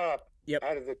the cop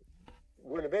out of the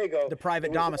Winnebago. The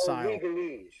private domicile.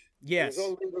 Legalese. Yes. It was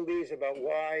all legalese about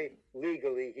why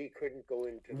legally he couldn't go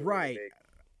into the Winnebago.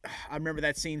 I remember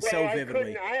that scene so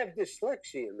vividly. I have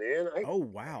dyslexia, man. Oh,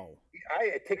 wow.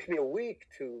 It takes me a week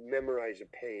to memorize a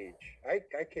page. I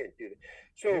can't do that.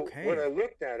 So when I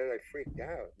looked at it, I freaked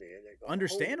out, man. I go,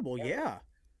 understandable, yeah.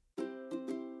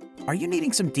 Are you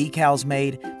needing some decals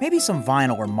made? Maybe some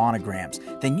vinyl or monograms?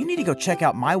 Then you need to go check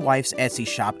out my wife's Etsy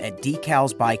shop at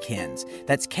Decals by Kins.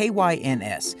 That's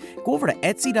Kyns. Go over to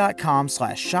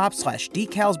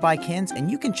etsy.com/shop/decals by Kins and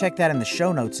you can check that in the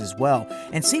show notes as well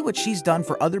and see what she's done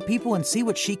for other people and see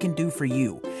what she can do for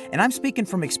you. And I'm speaking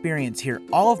from experience here.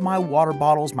 All of my water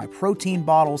bottles, my protein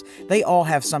bottles, they all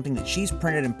have something that she's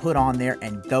printed and put on there,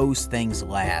 and those things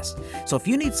last. So if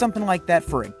you need something like that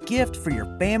for a gift, for your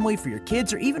family, for your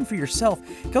kids, or even for yourself,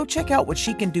 go check out what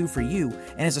she can do for you.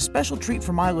 And as a special treat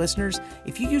for my listeners,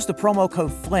 if you use the promo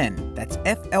code Flynn, that's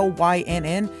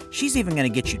FLYNN, she's even going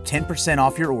to get you 10%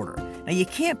 off your order. Now you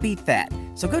can't beat that,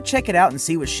 so go check it out and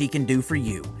see what she can do for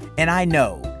you. And I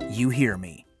know you hear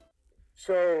me.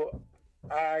 So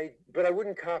but I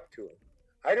wouldn't cop to it.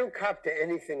 I don't cop to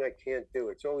anything I can't do.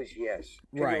 It's always yes.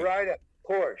 Can you ride a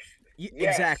horse? Yes.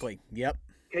 Exactly. Yep.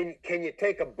 Can you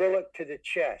take a bullet to the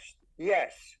chest?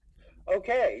 Yes.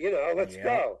 Okay, let's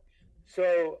go.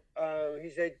 So he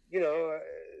said,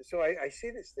 so I see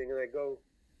this thing and I go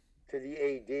to the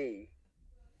AD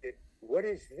what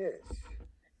is this?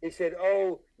 He said,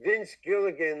 oh, Vince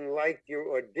Gilligan liked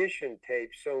your audition tape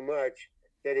so much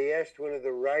that he asked one of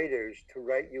the writers to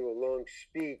write you a long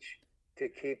speech to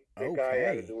keep the guy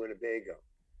out of the Winnebago.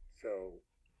 So,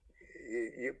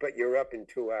 but you're up in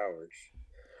 2 hours.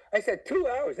 I said 2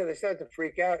 hours, and I started to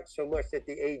freak out so much that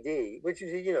the AD, which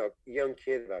is a young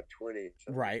kid about 20, or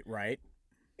something, Right.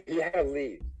 he had to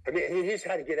leave. I mean, he just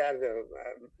had to get out of the.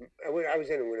 I was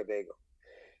in a Winnebago,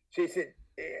 so he said,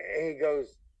 he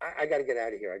goes, I got to get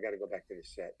out of here. I got to go back to the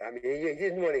set. I mean, he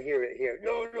didn't want to hear it here.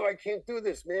 No, I can't do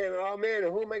this, man. Oh man,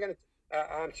 who am I going to?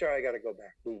 I'm sorry, I got to go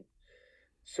back.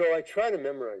 So I tried to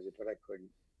memorize it, but I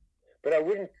couldn't. But I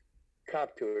wouldn't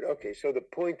cop to it. Okay, so the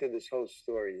point of this whole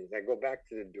story is I go back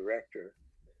to the director,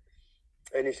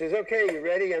 and he says, "Okay, you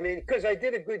ready?" I mean, because I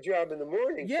did a good job in the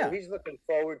morning, Yeah. so he's looking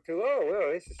forward to. Oh,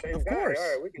 well, it's the same Of guy. course. All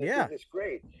right, we're going to do this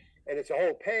great, and it's a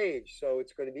whole page, so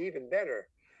it's going to be even better.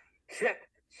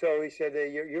 So he said,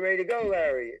 "You ready to go,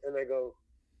 Larry?" And I go,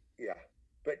 "Yeah,"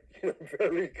 but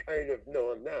very kind of,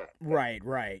 "No, I'm not." Right.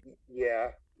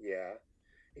 Yeah.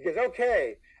 He goes,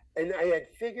 "Okay," and I had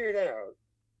figured out,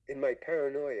 in my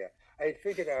paranoia, I had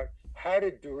figured out how to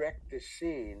direct the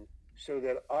scene so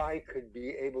that I could be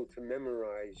able to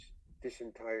memorize this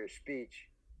entire speech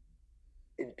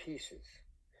in pieces.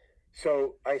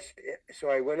 So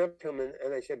I went up to him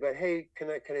and I said, "But hey, can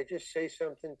I just say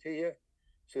something to you?"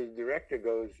 So the director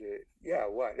goes, "Yeah,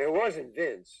 what?" It wasn't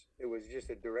Vince. It was just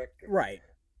a director. Right.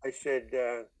 I said,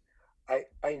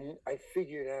 I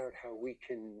figured out how we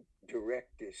can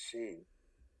direct this scene.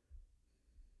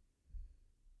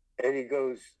 And he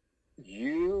goes,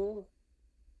 "You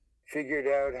figured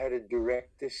out how to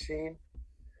direct this scene?"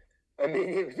 I mean,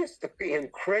 it was just the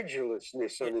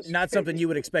incredulousness on his Not face. something you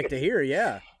would expect to hear,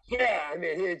 yeah. Yeah, I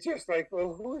mean, it's just like,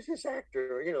 well, who is this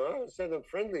actor? All of a sudden I'm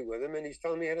friendly with him, and he's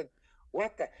telling me how to,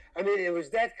 what the, I mean, it was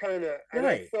that kind of, and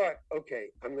I thought,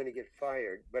 okay, I'm going to get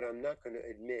fired, but I'm not going to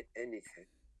admit anything.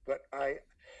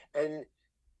 And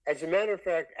as a matter of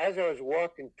fact, as I was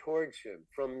walking towards him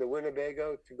from the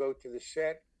Winnebago to go to the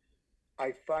set,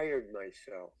 I fired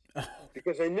myself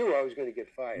because I knew I was going to get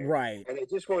fired. Right. And I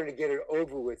just wanted to get it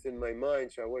over with in my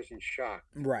mind so I wasn't shocked.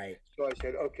 Right. So I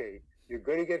said, okay, you're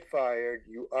going to get fired.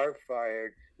 You are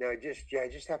fired. Now I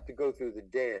just have to go through the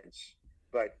dance,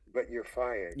 but you're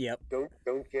fired. Yep.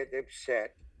 Don't get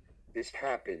upset. This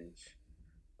happens.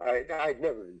 I'd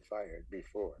never been fired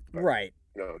before. Right.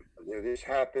 No, this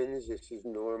happens. This is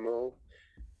normal.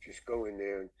 Just go in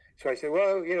there. So I said,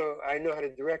 well, I know how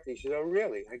to direct. He said, oh,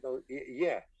 really? I go,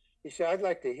 yeah. He said, I'd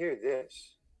like to hear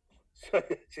this. So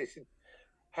he said,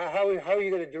 how are you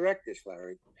going to direct this,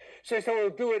 Larry? So I said, we'll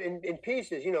do it in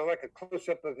pieces, like a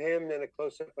close-up of him, then a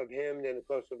close-up of him, then a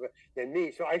close-up of then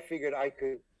me. So I figured I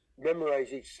could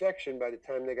memorize each section by the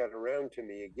time they got around to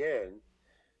me again.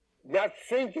 Not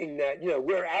thinking that,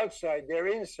 we're outside, they're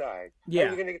inside. Yeah.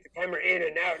 We're going to get the camera in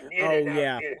and out and in and out,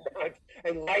 yeah. in and out,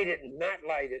 and light it and not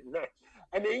light it.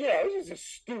 I mean, it was just a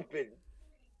stupid,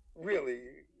 really,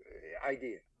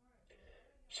 idea.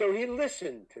 So he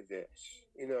listened to this,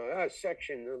 a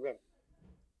section of it,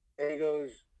 and he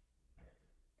goes,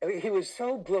 he was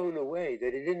so blown away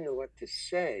that he didn't know what to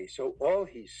say. So all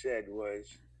he said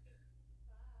was,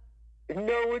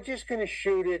 no, we're just going to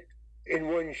shoot it in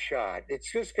one shot. It's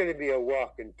just going to be a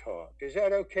walk and talk. Is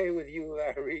that okay with you,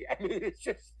 Larry? I mean, it's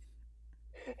just,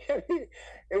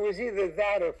 it was either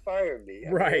that or fire me.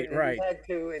 Right. He had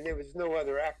to, and there was no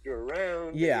other actor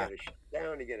around. Yeah. He had to shut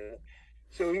down to get it.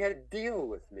 So he had to deal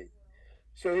with me.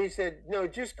 So he said, no,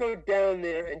 just go down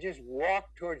there and just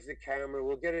walk towards the camera.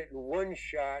 We'll get it in one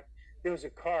shot. There was a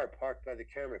car parked by the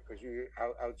camera because we were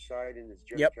outside in this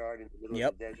junkyard in the middle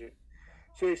of the desert.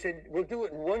 So he said, we'll do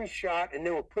it in one shot, and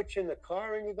then we'll put you in the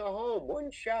car and you go home.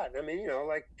 One shot. I mean,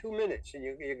 like 2 minutes and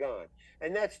you're gone.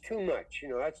 And that's too much.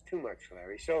 That's too much,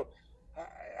 Larry. So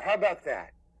how about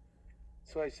that?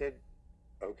 So I said,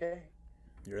 okay.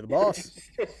 You're the boss.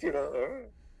 All right.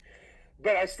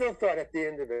 But I still thought at the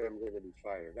end of it, I'm going to be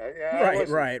fired.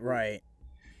 Right.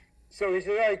 So he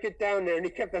said, all right, get down there. And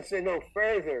he kept on saying, no,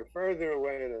 further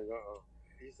away. And I go, oh.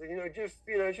 He said,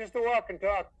 it's just a walk and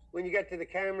talk. When you get to the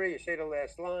camera, you say the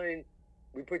last line.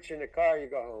 We put you in the car, you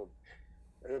go home.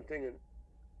 And I'm thinking,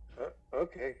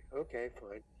 okay,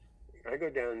 fine. I go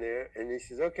down there, and he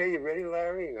says, okay, you ready,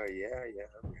 Larry? And I go, yeah,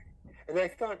 I'm ready. And I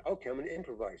thought, okay, I'm going to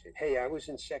improvise it. Hey, I was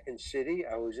in Second City.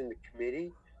 I was in the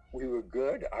committee. We were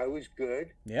good. I was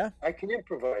good. Yeah. I can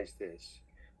improvise this.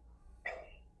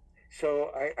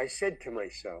 So I said to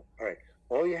myself, all right,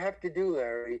 all you have to do,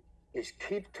 Larry, is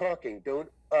keep talking. Don't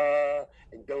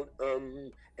and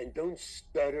don't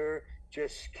stutter.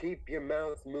 just keep your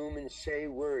mouth moving, say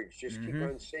words. Just keep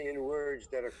on saying words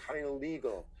that are kind of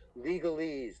legal.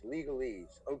 Legalese.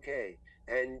 Okay.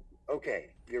 And okay,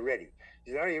 you're ready.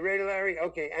 He said, are you ready, Larry?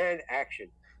 Okay, and action.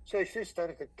 So I just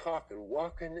started to talk and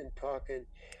walking and talking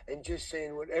and just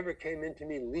saying whatever came into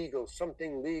me legal,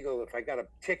 something legal. If I got a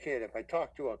ticket, if I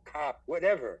talked to a cop,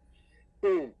 whatever.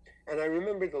 Boom. And I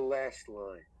remember the last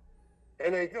line.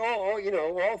 And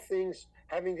all things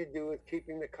having to do with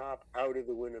keeping the cop out of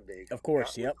the Winnebago. Of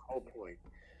course, That was yep. the whole point.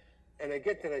 And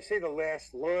I say the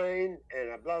last line,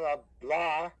 and I blah, blah,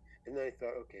 blah. And then I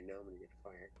thought, okay, now I'm going to get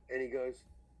fired. And he goes,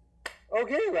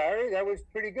 okay, Larry, that was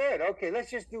pretty good. Okay, let's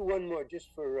just do one more just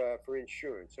for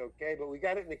insurance, okay? But we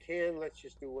got it in the can. Let's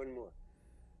just do one more.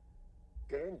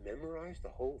 Did I memorize the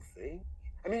whole thing?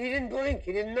 I mean, he didn't blink.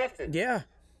 He did nothing. Yeah.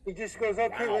 He just goes,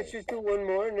 okay, Wow. let's just do one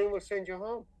more, and then we'll send you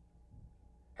home.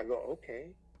 I go,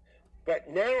 okay. But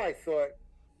now I thought,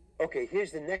 okay,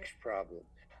 here's the next problem.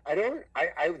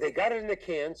 They got it in the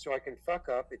can so I can fuck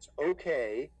up. It's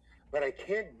okay, but I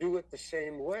can't do it the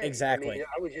same way. Exactly. I mean,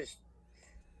 I was just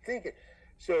thinking.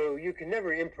 So you can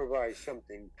never improvise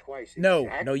something twice. No,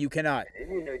 exactly. no, you cannot.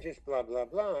 Just blah, blah,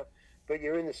 blah. But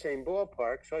you're in the same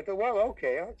ballpark. So I thought, well,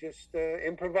 okay, I'll just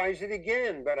improvise it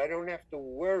again. But I don't have to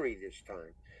worry this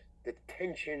time. The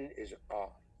tension is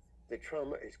off. The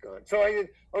trauma is gone. So I did,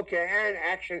 okay, and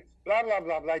action, blah, blah,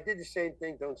 blah, blah. I did the same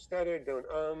thing. Don't stutter, don't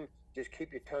just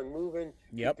keep your tongue moving.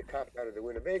 Yep. Keep the cop out of the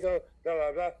Winnebago, blah,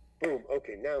 blah, blah. Boom,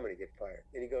 okay, now I'm going to get fired.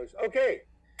 And he goes, okay,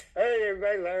 all right,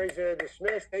 everybody, Larry's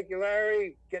dismissed. Thank you,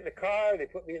 Larry. Get in the car. They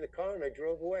put me in the car, and I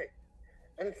drove away.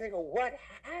 And I'm thinking, what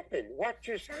happened? What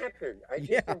just happened? I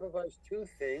just improvised two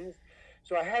things.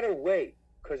 So I had to wait,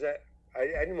 because I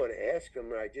didn't want to ask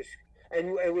him.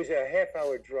 And it was a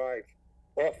half-hour drive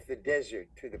off the desert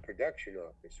to the production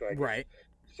office. So I just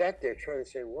sat there trying to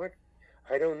say, what?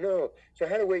 I don't know. So I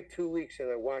had to wait 2 weeks, and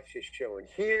I watched this show. And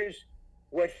here's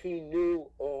what he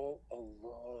knew all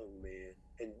along, man.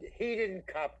 And he didn't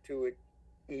cop to it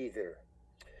either.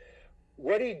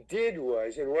 What he did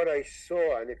was, and what I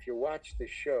saw, and if you watch the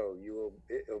show,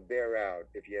 it'll bear out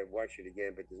if you watch it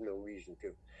again, but there's no reason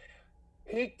to.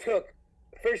 He took,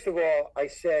 first of all, I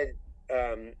said,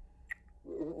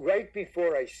 right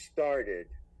before I started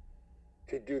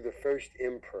to do the first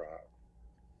improv,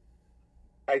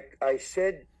 I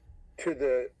said to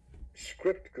the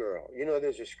script girl,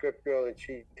 there's a script girl and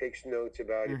she takes notes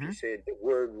about if you say the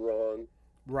word wrong.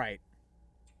 Right.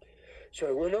 So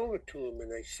I went over to him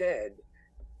and I said,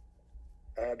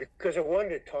 because I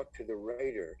wanted to talk to the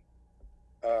writer,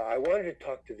 I wanted to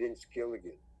talk to Vince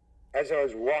Gilligan as I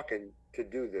was walking to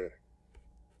do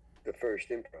the first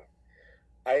improv.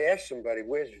 I asked somebody,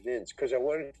 where's Vince? Because I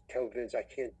wanted to tell Vince, I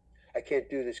can't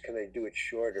do this. Can I do it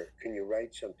shorter? Can you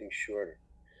write something shorter?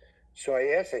 So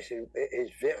I said,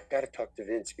 I got to talk to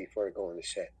Vince before I go on the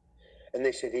set. And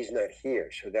they said, he's not here.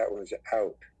 So that was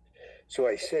out. So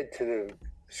I said to the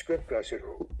script girl, I said,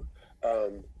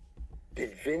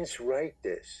 did Vince write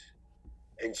this?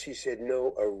 And she said,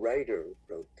 no, a writer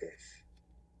wrote this.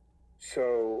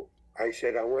 So I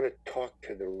said, I want to talk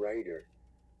to the writer.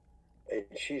 And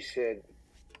she said,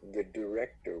 the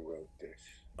director wrote this.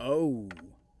 Oh.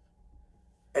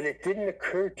 And it didn't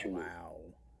occur to me. Wow.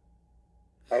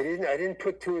 I didn't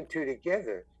put two and two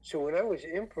together. So when I was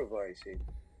improvising,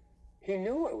 he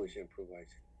knew I was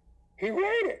improvising. He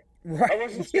wrote it. Right. I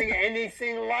wasn't saying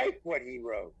anything like what he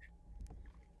wrote.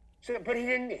 So, but he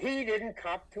didn't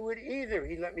cop to it either.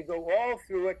 He let me go all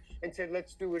through it and said,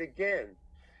 let's do it again.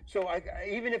 So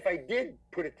even if I did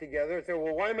put it together, I thought,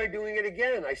 well, why am I doing it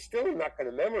again? I still am not going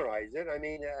to memorize it. I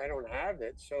mean, I don't have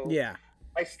it. So yeah,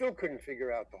 I still couldn't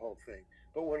figure out the whole thing.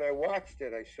 But when I watched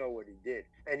it, I saw what he did.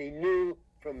 And he knew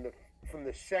from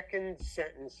the second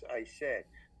sentence I said,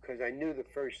 because I knew the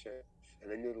first sentence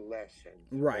and I knew the last sentence.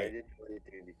 Right. I didn't know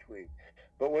anything in between.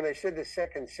 But when I said the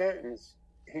second sentence,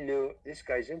 he knew this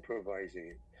guy's improvising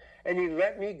it. And he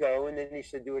let me go, and then he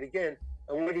said, do it again.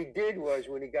 And what he did was,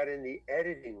 when he got in the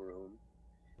editing room,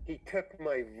 he took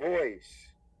my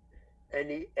voice and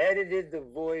he edited the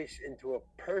voice into a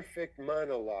perfect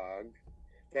monologue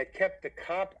that kept the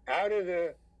cop out of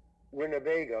the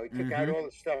Winnebago. He took out all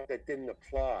the stuff that didn't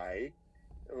apply,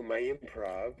 my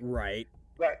improv. Right.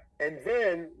 And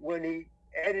then when he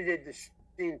edited the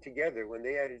scene together,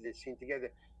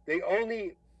 they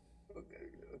only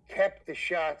kept the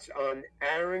shots on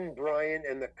Aaron, Brian,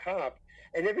 and the cop.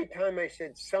 And every time I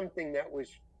said something that was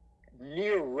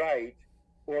near right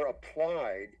or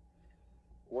applied,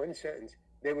 one sentence,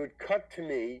 they would cut to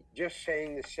me just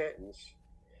saying the sentence.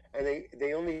 And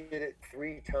they only did it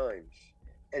 3 times.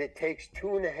 And it takes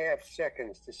 2.5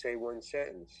 seconds to say one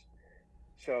sentence.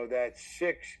 So that's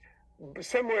 6,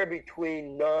 somewhere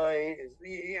between 9,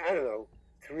 I don't know,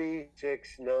 3,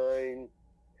 6, 9,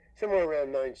 somewhere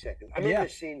around 9 seconds. I'm in the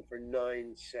scene for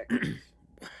 9 seconds.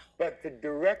 But the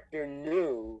director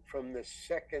knew from the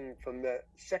second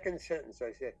sentence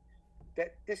I said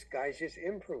that this guy's just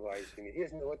improvising it. He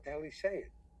doesn't know what the hell he's saying.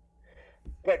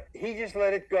 But he just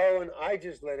let it go, and I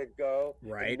just let it go.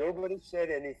 Right. Nobody said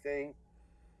anything,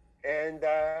 and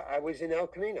I was in El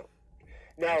Camino.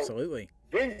 Now, Absolutely.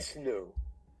 Vince knew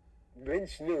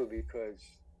because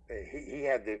he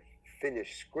had the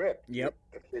finished script. Yep.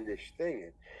 The finished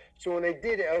thing. So when I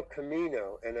did El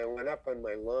Camino and I went up on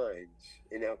my lines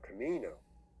in El Camino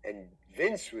and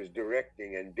Vince was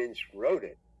directing and Vince wrote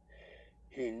it,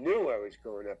 he knew I was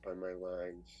going up on my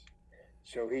lines.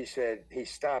 So he said, he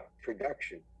stopped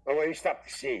production. Oh, well, he stopped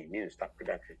the scene. He didn't stop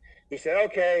production. He said,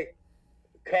 okay,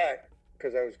 cut,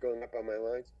 because I was going up on my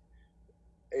lines.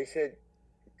 He said,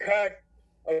 cut.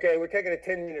 Okay, we're taking a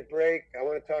 10-minute break. I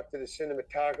want to talk to the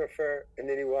cinematographer. And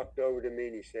then he walked over to me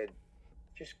and he said,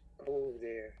 just go over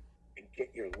there and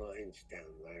get your lines down,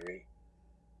 Larry.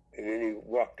 And then he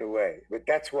walked away. But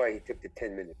that's why he took the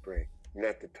 10-minute break,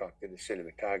 not to talk to the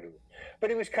cinematographer.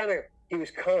 But he was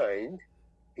kind.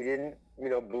 He didn't,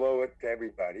 blow it to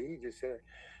everybody. He just said,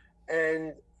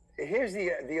 and here's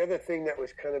the other thing that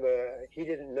was kind of he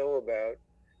didn't know about,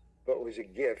 but was a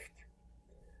gift.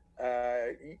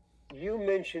 You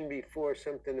mentioned before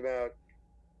something about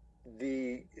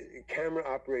the camera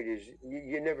operators.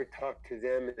 You never talk to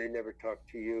them, and they never talk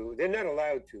to you. They're not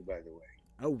allowed to, by the way.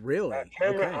 Oh, really? A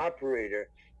camera operator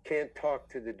can't talk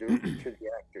to the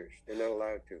actors. They're not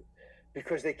allowed to,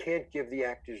 because they can't give the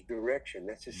actors direction.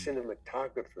 That's the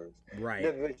cinematographer's. Right. In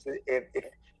other words,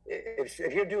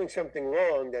 if you're doing something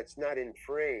wrong that's not in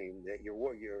frame, that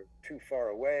you're too far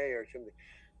away or something,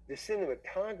 the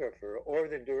cinematographer or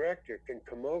the director can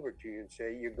come over to you and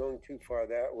say, you're going too far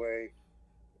that way,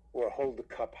 or hold the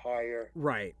cup higher.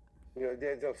 Right.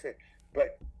 They'll say,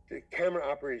 but the camera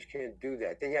operators can't do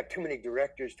that. They have too many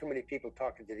directors, too many people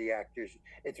talking to the actors.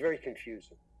 It's very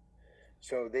confusing.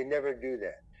 So they never do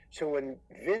that. So when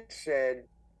Vince said,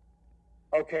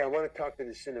 okay, I want to talk to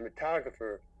the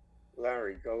cinematographer,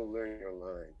 Larry, go learn your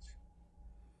lines.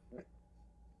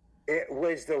 It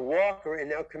was the walk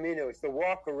in El Camino. It's the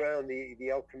walk around the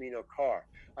El Camino car.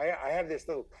 I have this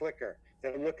little clicker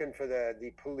that I'm looking for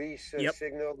the police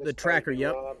signal. The tracker,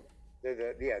 yep.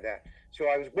 That. So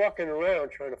I was walking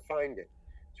around trying to find it.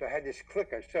 So I had this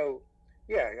clicker. So,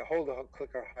 I hold the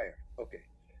clicker higher. Okay.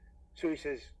 So he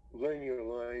says, learn your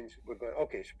lines. We're going,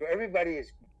 okay. So everybody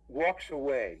walks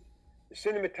away. The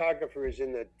cinematographer is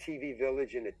in the TV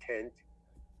village in a tent,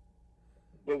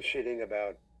 bullshitting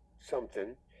about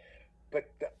something. But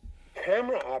the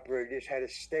camera operators had to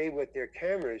stay with their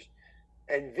cameras.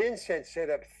 And Vince had set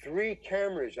up 3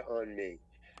 cameras on me.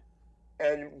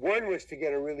 And one was to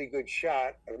get a really good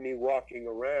shot of me walking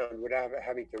around without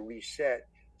having to reset.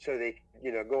 So they,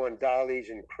 go on dollies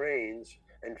and cranes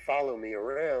and follow me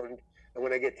around. And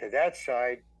when I get to that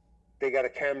side, they got a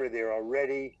camera there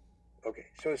already. Okay,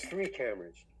 so it's 3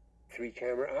 cameras, 3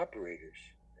 camera operators.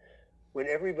 When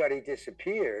everybody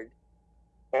disappeared,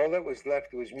 all that was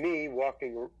left was me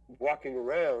walking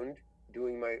around,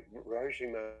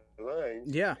 rehearsing my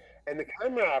lines. Yeah. And the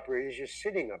camera operators just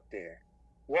sitting up there,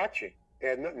 watching. They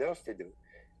had nothing else to do.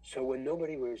 So when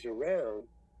nobody was around,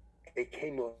 they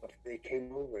came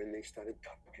over and they started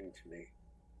talking to me.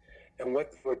 And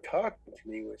what they were talking to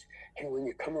me was, hey, when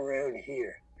you come around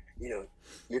here,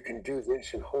 you can do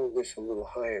this and hold this a little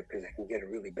higher because I can get a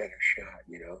really better shot,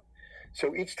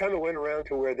 So each time I went around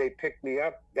to where they picked me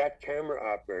up, that camera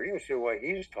operator, you see why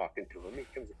he was talking to him. He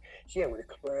comes, I'm going to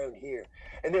come around here.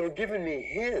 And they were giving me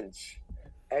hints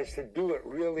as to do it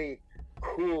really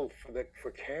cool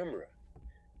for camera,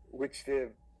 which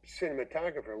the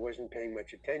cinematographer wasn't paying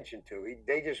much attention to.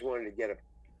 They just wanted to get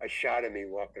a shot of me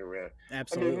walking around.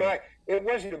 Absolutely. I mean, it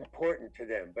wasn't important to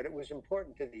them, but it was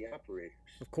important to the operators.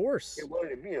 Of course. They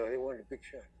wanted a big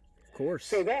shot. Of course.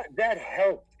 So that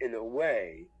helped in a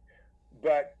way,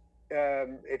 but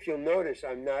if you'll notice,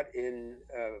 I'm not in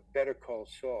Better Call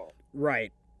Saul.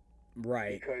 Right.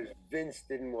 Right. Because Vince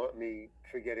didn't want me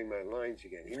forgetting my lines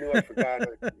again. He knew I forgot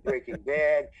Breaking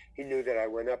Bad. He knew that I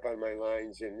went up on my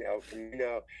lines in El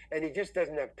Camino, and he just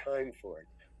doesn't have time for it.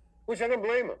 Which I don't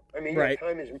blame him. I mean,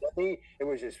 time is money. It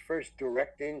was his first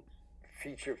directing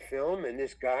feature film, and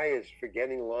this guy is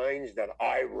forgetting lines that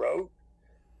I wrote.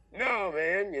 No,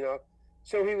 man,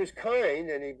 So he was kind,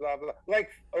 and he blah, blah. Like,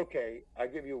 okay, I'll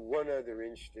give you one other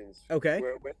instance. Okay.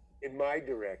 Where it went in my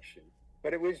direction.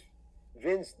 But it was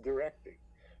Vince directing.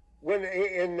 When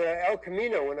in El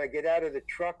Camino, when I get out of the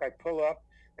truck, I pull up,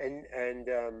 and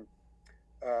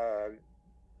Aaron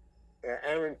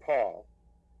Paul.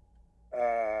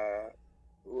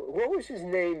 What was his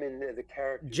name in the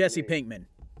character? Jesse name? Pinkman.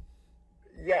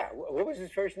 Yeah. What was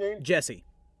his first name? Jesse.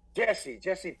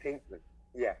 Jesse Pinkman.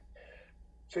 Yeah.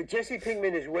 So Jesse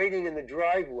Pinkman is waiting in the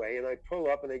driveway, and I pull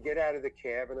up and I get out of the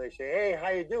cab and I say, "Hey, how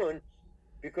you doing?"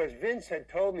 Because Vince had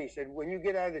told me, he said, when you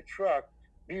get out of the truck,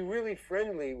 be really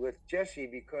friendly with Jesse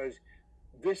because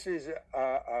this is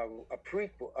a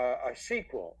prequel, a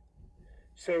sequel.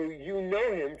 So you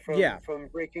know him from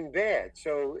Breaking Bad.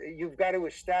 So you've got to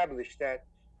establish that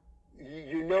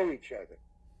you know each other.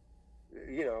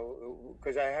 You know,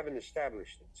 because I haven't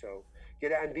established it. So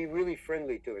get out and be really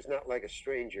friendly to us, not like a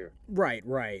stranger. Right.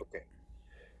 Okay.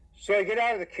 So I get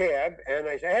out of the cab and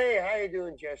I say, "Hey, how you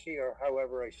doing, Jesse?" Or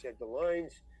however I said the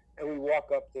lines, and we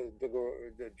walk up the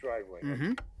driveway.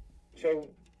 Mm-hmm. So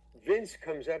Vince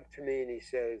comes up to me and he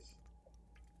says,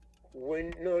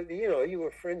 you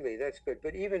were friendly, that's good,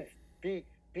 but be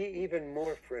even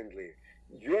more friendly.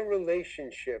 Your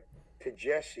relationship to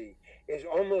Jesse is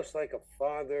almost like a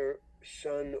father,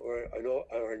 son, or an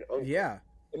uncle. Yeah.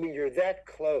 I mean, you're that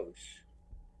close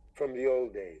from the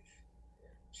old days.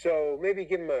 So maybe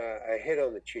give him a hit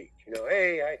on the cheek. You know,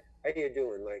 "Hey, how you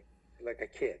doing?" Like a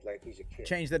kid, like he's a kid.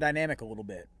 Change the dynamic a little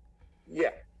bit.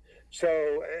 Yeah. So,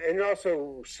 and it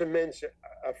also cements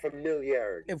a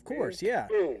familiarity. Of course, yeah.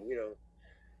 Boom, you know.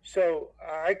 So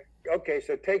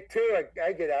so take two.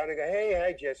 I get out and I go, "Hey,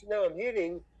 hi, Jesse." No, I'm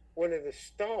hitting one of the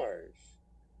stars.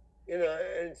 You know,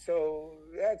 and so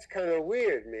that's kind of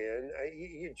weird, man.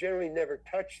 You generally never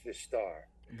touch the star.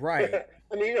 Right.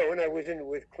 I mean, you know, when I was in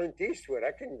with Clint Eastwood,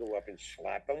 I couldn't go up and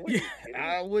slap him. What are you kidding?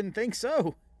 I wouldn't think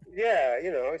so. Yeah,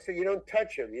 you know, so you don't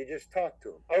touch him, you just talk to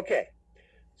him. Okay.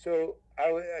 So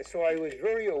I was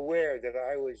very aware that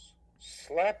I was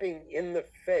slapping in the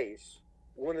face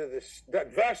one of the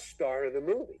star of the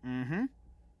movie. Mm-hmm.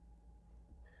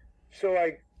 So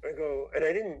I go, and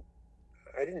I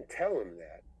didn't tell him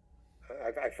that.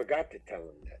 I forgot to tell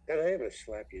him that. Then I am gonna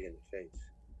slap you in the face.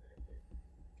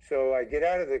 So I get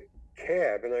out of the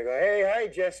cab and I go, "Hey, hi,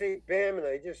 Jesse." Bam, and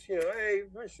I just, you know, "Hey,"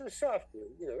 so softly,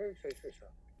 you know, very softly.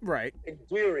 Right.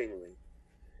 Endearingly.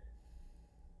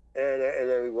 And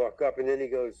then we walk up, and then he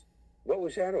goes, "What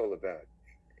was that all about?"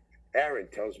 Aaron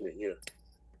tells me, you know,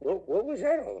 what was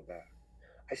that all about?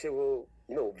 I said, "Well,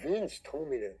 you know, Vince told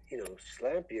me to, you know,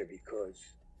 slap you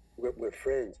because we're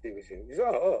friends." He goes,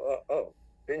 "Oh,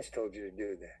 Vince told you to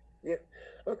do that." Yeah,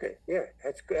 okay, yeah,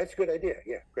 that's a good idea.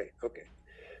 Yeah, great, okay.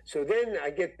 So then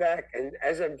I get back, and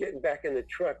as I'm getting back in the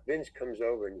truck, Vince comes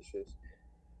over and he says,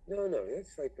 "No,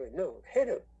 that's like, no, hit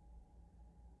him.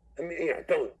 I mean, yeah,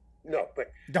 don't don't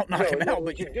knock him out,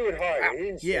 but you do it harder." Ow. He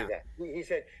didn't say that. He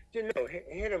said, "No, hit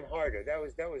him harder." That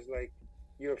was like,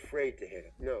 you're afraid to hit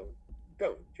him. No,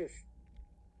 don't. Just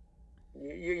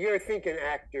you're thinking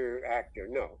actor.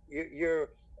 No,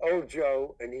 you're old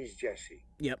Joe and he's Jesse.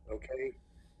 Yep. Okay.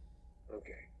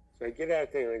 So I get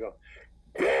out there and I go,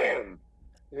 "Damn."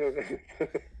 You know,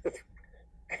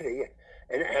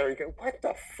 and Aaron goes, "What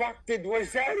the fuck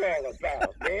was that all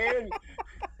about, man?"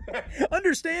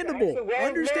 Understandable. Said,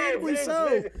 Understandably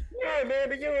so. No, man,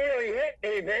 but you really hit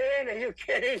me, man. Are you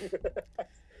kidding?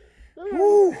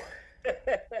 Woo.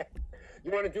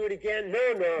 You want to do it again?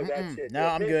 No, that's it. No,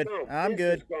 I'm good. I'm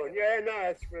good. Yeah, no,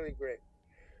 that's really great.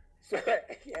 So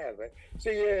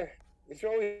it's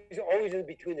always in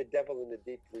between the devil and the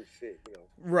deep blue sea, you know.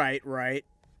 Right.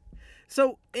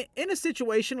 So in a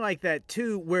situation like that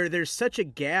too, where there's such a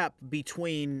gap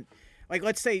between, like,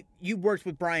 let's say you worked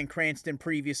with Bryan Cranston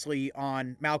previously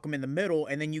on Malcolm in the Middle,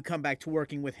 and then you come back to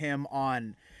working with him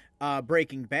on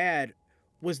Breaking Bad.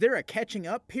 Was there a catching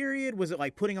up period? Was it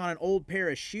like putting on an old pair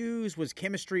of shoes? Was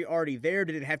chemistry already there?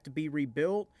 Did it have to be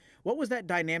rebuilt? What was that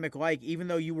dynamic like, even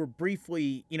though you were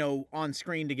briefly, you know, on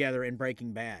screen together in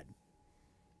Breaking Bad?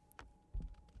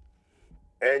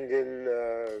 And in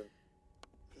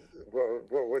what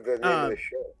was the name of the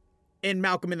show? In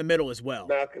Malcolm in the Middle as well.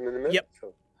 Malcolm in the Middle? Yep.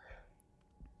 So,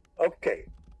 okay.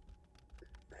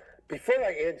 Before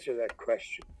I answer that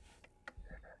question,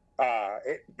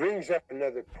 it brings up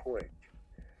another point.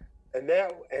 And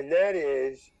that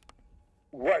is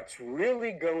what's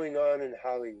really going on in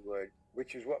Hollywood,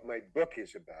 which is what my book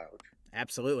is about.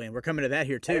 Absolutely, and we're coming to that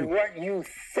here too. And what you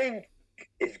think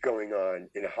is going on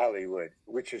in Hollywood,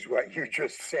 which is what you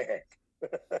just said.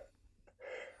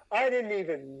 I didn't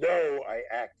even know I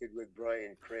acted with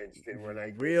Bryan Cranston when I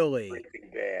did Breaking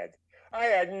Bad. I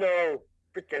had no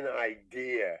freaking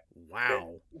idea.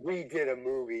 Wow. We did a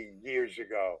movie years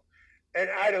ago. And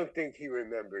I don't think he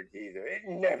remembered either. It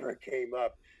never came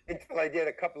up until I did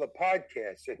a couple of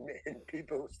podcasts and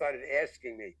people started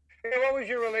asking me, Hey, what was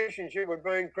your relationship with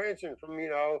Bryan Cranston from,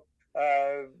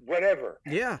 whatever?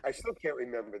 Yeah. I still can't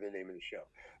remember the name of the show.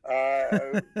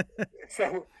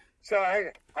 So,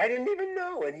 I didn't even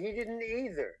know, and he didn't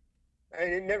either.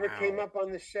 And it never came Wow. up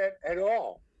on the set at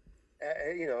all.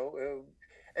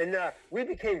 And we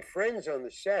became friends on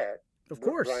the set, Of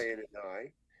course. Brian and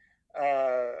I.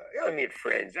 I mean,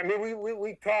 friends. I mean,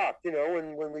 we talked,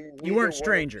 when we You neither weren't one of us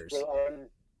strangers. were on.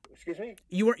 Excuse me.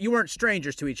 You weren't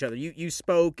strangers to each other. You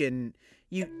spoke and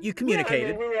you Yeah, I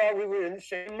communicated. mean, we were in the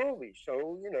same movie,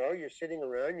 so you're sitting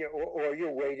around, or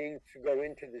you're waiting to go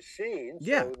into the scene.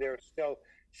 Yeah. So they're still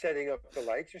setting up the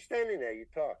lights. You're standing there, you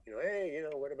talk. Hey,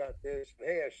 what about this?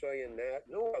 Hey, I saw you in that.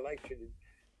 No, I liked you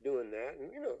doing that,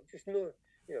 and just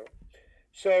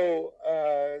So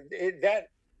that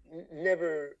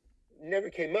never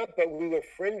came up, but we were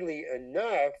friendly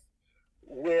enough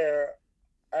where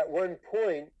at one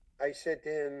point I said to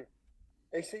him,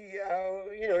 I said,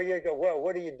 you go, well,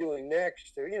 what are you doing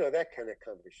next? Or, that kind of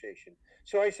conversation.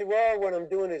 So I said, well, what I'm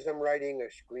doing is I'm writing a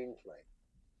screenplay.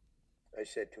 I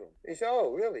said to him. He said,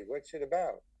 oh, really? What's it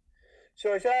about?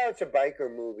 So I said, oh, it's a biker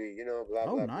movie, blah,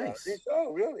 Oh, blah, blah. nice. He said,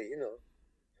 oh, really?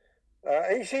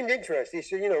 And he seemed interested. He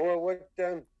said, well,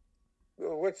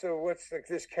 what's like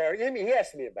this character? I mean, he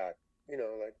asked me about,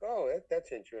 like, oh,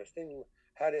 that's interesting.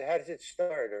 How does it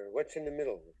start, or what's in the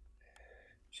middle?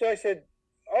 So I said,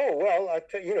 oh, well,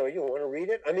 you want to read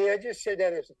it? I mean, I just said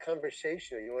that as a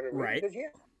conversation. You want to read Right. it? He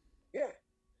goes, yeah.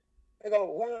 I go,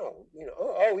 wow.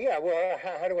 Oh, yeah. Well,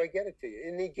 how do I get it to you?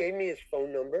 And he gave me his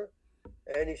phone number,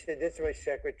 and he said, this is my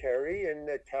secretary, and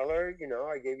tell her,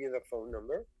 I gave you the phone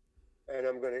number, and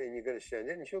you're gonna send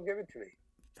it, and she'll give it to me.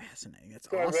 Fascinating. That's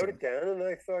So awesome. I wrote it down, and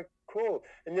I thought, cool.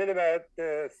 And then about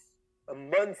a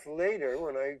month later,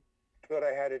 when I thought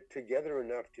I had it together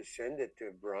enough to send it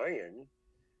to Brian,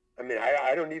 I mean,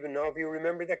 I don't even know if you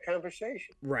remember that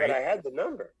conversation, Right. but I had the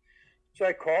number. So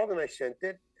I called and I sent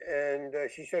it, and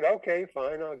she said, okay,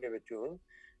 fine, I'll give it to him.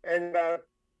 And about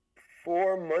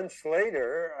 4 months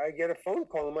later, I get a phone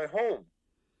call in my home.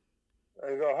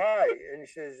 I go, hi. And he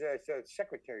says, it's a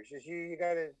secretary. She says, you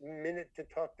got a minute to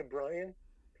talk to Brian?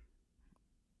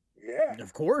 Yeah.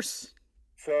 Of course.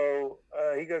 So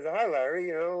he goes, hi, Larry,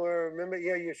 remember,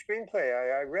 your screenplay,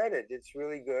 I read it. It's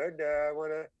really good. I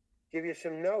want to give you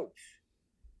some notes.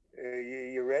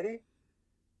 You ready?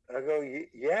 I go,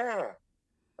 yeah.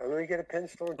 I'm going to get a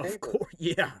pencil and paper. Of course,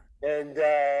 yeah. And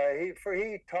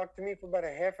he talked to me for about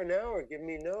a half an hour, giving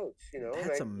me notes, That's and I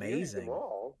used them amazing.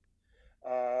 all.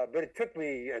 But it took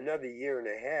me another year and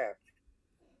a half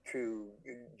to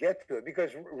get to it,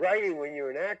 because writing, when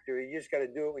you're an actor, you just got to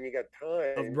do it when you got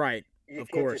time. Right. You Of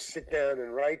can't course. just sit down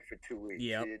and write for 2 weeks.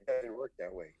 Yep. It doesn't work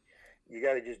that way. You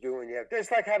got to just do it when you have.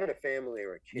 It's like having a family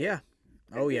or a kid. Yeah.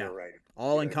 Oh, yeah.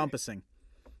 All encompassing.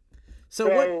 So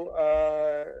what?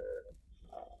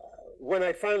 When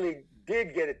I finally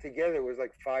did get it together, it was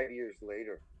like 5 years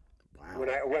later. Wow.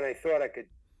 When I thought I could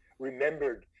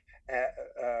remembered,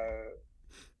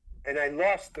 and I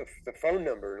lost the phone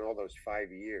number in all those 5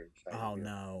 years.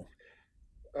 No.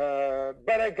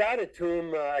 But I got it to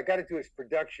him. I got it to his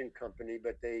production company,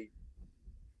 but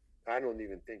I don't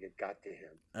even think it got to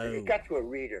him. Oh. It got to a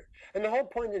reader. And the whole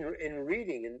point in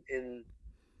reading in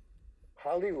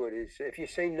Hollywood is, if you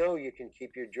say no, you can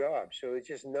keep your job. So it's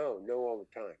just no all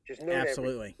the time. Just no.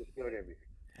 Absolutely. Just note everything.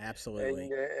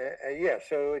 Absolutely. And yeah,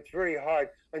 so it's very hard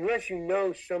unless you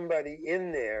know somebody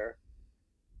in there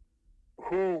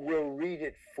who will read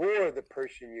it for the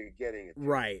person you're getting it to.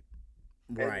 Right.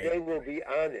 And they will be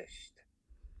honest.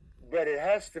 But it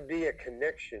has to be a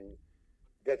connection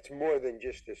that's more than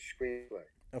just a screenplay.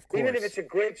 Of course. Even if it's a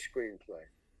great screenplay,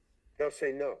 they'll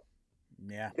say no.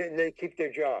 Yeah. Then they keep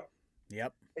their job.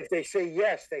 Yep. If they say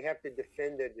yes, they have to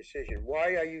defend their decision.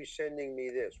 Why are you sending me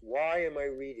this? Why am I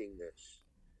reading this?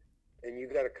 And you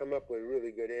got to come up with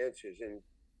really good answers. And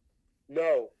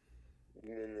no,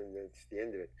 and then that's the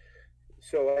end of it.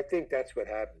 So I think that's what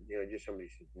happened. Just somebody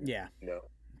said no.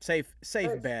 Safe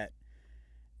bet.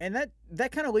 And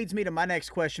that kind of leads me to my next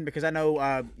question, because I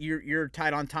know you're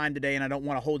tight on time today, and I don't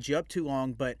want to hold you up too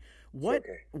long. But what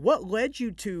led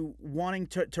you to wanting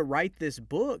to write this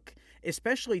book,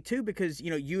 especially too because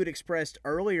you had expressed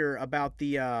earlier about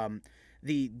the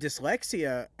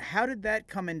dyslexia. How did that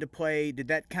come into play? Did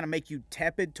that kind of make you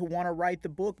tepid to want to write the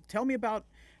book? Tell me about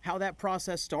how that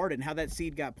process started and how that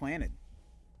seed got planted.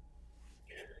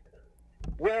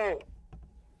 Well,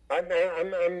 I'm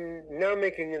now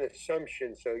making an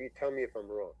assumption, so you tell me if I'm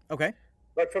wrong. Okay.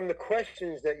 But from the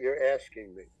questions that you're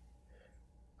asking me,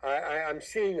 I'm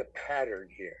seeing a pattern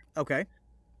here. Okay.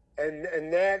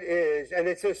 And that is, and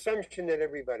it's an assumption that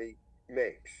everybody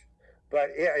makes.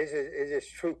 but yeah, is it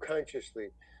true consciously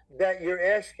that you're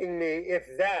asking me if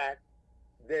that,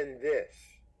 then this?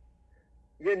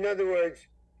 In other words,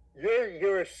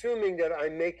 you're assuming that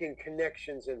I'm making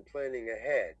connections and planning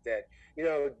ahead. That,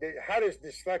 how does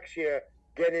dyslexia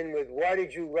get in with why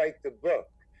did you write the book?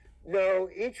 No,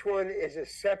 each one is a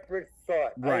separate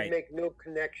thought. Right. I make no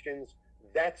connections.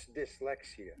 That's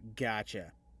dyslexia.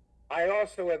 Gotcha. I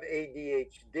also have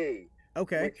ADHD,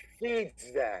 Okay. which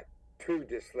feeds that to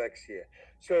dyslexia.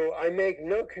 So I make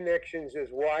no connections as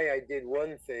why I did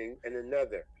one thing and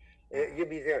another. You'd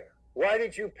be there. Why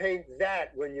did you paint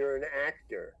that when you're an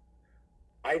actor?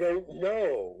 I don't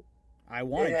know. I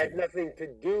wanted It had to. nothing to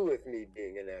do with me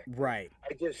being an actor. Right.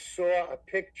 I just saw a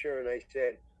picture and I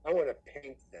said, I want to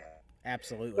paint that.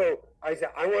 Absolutely. So I said,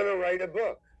 I want to write a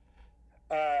book.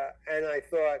 And I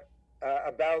thought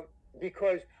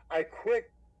because I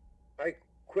quit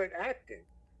acting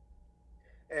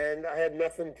and I had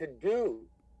nothing to do.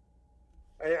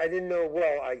 I didn't know,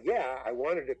 I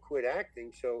wanted to quit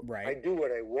acting, so Right. I do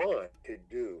what I want to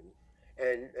do,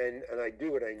 and I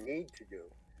do what I need to do.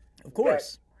 Of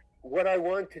course. But what I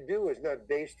want to do is not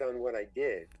based on what I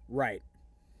did. Right.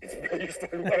 It's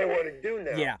based on what I want to do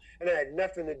now. Yeah. And I had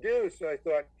nothing to do, so I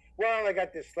thought, well, I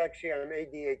got dyslexia, I'm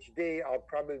ADHD, I'll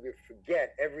probably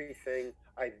forget everything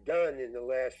I've done in the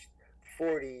last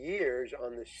 40 years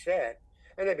on the set,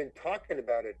 and I've been talking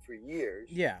about it for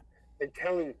years. Yeah. And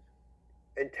telling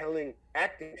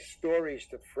acting stories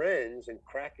to friends and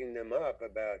cracking them up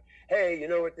about, hey, you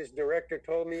know what this director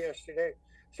told me yesterday?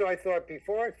 So I thought,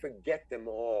 before I forget them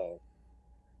all,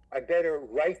 I better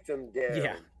write them down.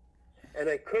 Yeah. And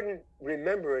I couldn't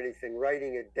remember anything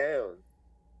writing it down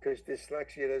because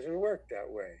dyslexia doesn't work that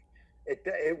way.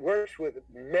 It works with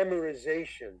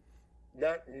memorization,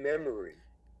 not memory.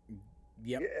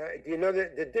 Yep. You know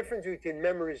the difference between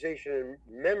memorization and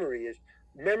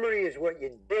memory is what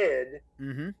you did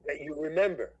that you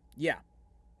remember. Yeah.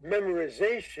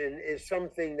 Memorization is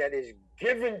something that is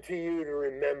given to you to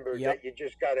remember that you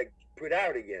just got to put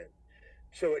out again.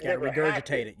 So it never regurgitate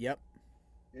happened. it. Yep.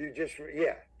 You just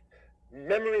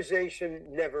Memorization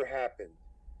never happened.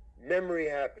 Memory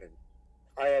happened.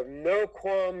 I have no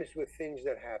qualms with things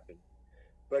that happen.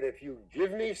 But if you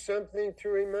give me something to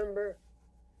remember,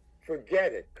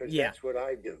 forget it, because that's what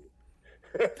I do.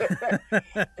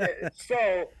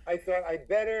 So I thought I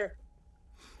better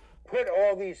put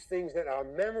all these things that are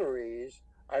memories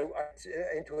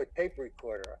into a tape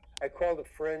recorder. I called a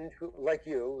friend who, like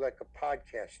you, like a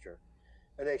podcaster,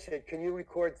 and I said, can you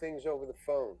record things over the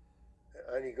phone?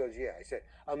 And he goes, yeah. I said,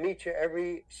 I'll meet you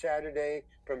every Saturday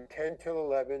from 10 till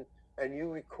 11, and you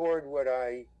record what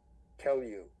I tell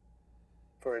you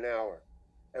for an hour.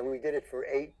 And we did it for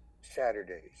 8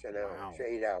 Saturdays, an hour, Wow. so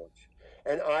 8 hours.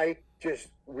 And I just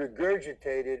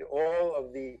regurgitated all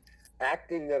of the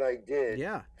acting that I did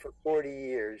for 40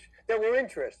 years that were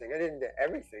interesting. I didn't do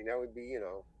everything. That would be,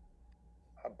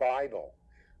 a Bible.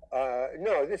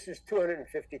 No, this is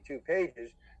 252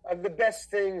 pages of the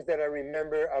best things that I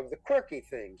remember, of the quirky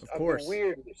things, of the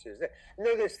weirdnesses.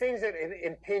 No, there's things that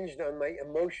impinged on my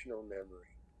emotional memory.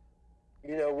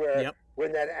 Where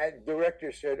when that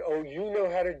director said, oh, you know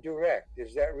how to direct.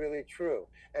 Is that really true?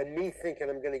 And me thinking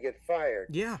I'm going to get fired.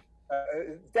 Yeah.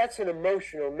 That's an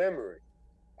emotional memory.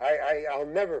 I'll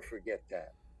never forget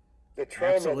that. The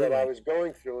trauma that I was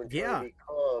going through and trying to be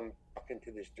calm talking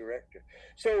to this director.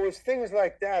 So it was things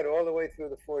like that all the way through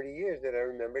the 40 years that I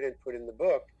remembered and put in the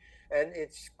book. And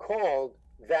it's called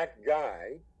That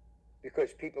Guy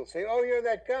because people say, oh, you're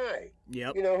that guy.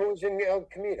 Yep. Who's in El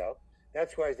Camino.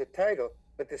 That's why it's the title.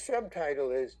 But the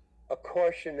subtitle is A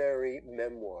Cautionary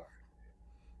Memoir.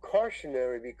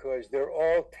 Cautionary because they're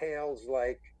all tales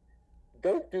like,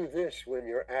 don't do this when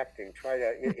you're acting. Try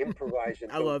to improvise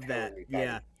and I love that. Anybody.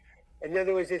 Yeah. In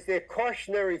other words, they're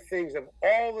cautionary things of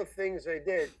all the things I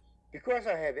did because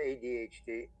I have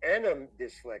ADHD and I'm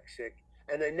dyslexic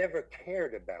and I never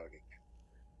cared about it.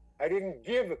 I didn't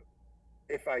give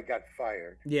if I got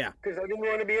fired. Yeah. Because I didn't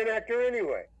want to be an actor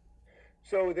anyway.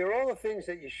 So they're all the things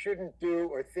that you shouldn't do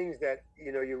or things that,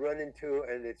 you run into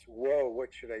and it's, whoa,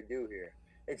 what should I do here?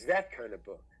 It's that kind of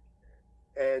book.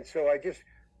 And so I just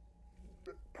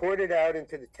poured it out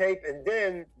into the tape, and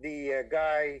then the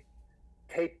guy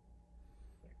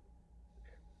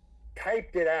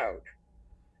typed it out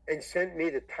and sent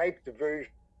me the typed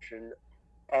version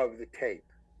of the tape.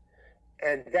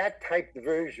 And that typed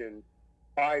version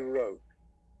I wrote.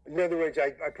 In other words,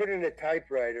 I put it in a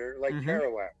typewriter like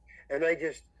Kerouac, and I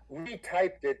just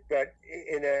retyped it, but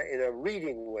in a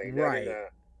reading way, not in a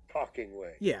talking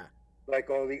way. Yeah. Like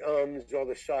all the all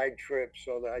the side trips,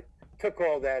 I took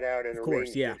all that out and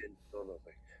arranged it in normal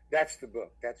thing. That's the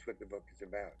book. That's what the book is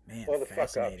about. Man, all the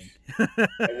fascinating. fuck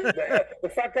ups, the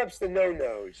fuck ups, the no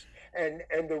nos, and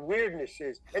the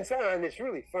weirdnesses, and so on. It's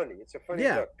really funny. It's a funny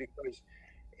book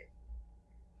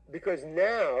because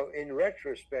now in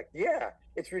retrospect, yeah,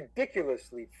 it's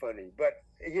ridiculously funny. But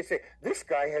you say this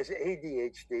guy has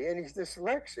ADHD and he's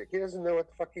dyslexic. He doesn't know what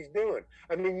the fuck he's doing.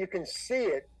 I mean, you can see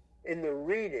it in the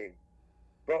reading.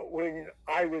 But when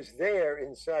I was there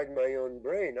inside my own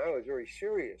brain, I was very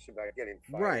serious about getting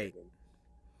fired. Right.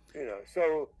 And,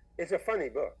 so it's a funny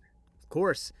book. Of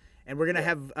course. And we're going to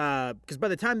have, because by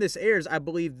the time this airs, I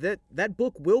believe that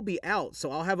book will be out.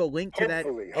 So I'll have a link to that.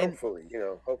 Hopefully.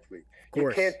 Hopefully. Of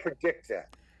course. You can't predict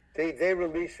that. They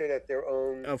release it at their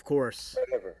own. Of course.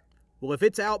 Whatever. Well, if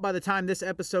it's out by the time this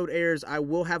episode airs, I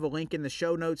will have a link in the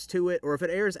show notes to it. Or if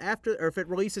it airs after, or if it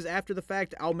releases after the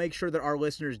fact, I'll make sure that our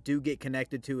listeners do get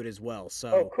connected to it as well.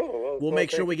 So cool. We'll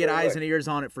make sure we get eyes and ears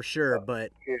on it for sure.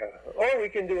 But yeah, or we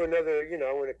can do another.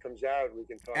 When it comes out, we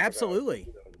can talk. Absolutely.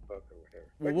 About, the book or whatever.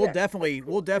 Well,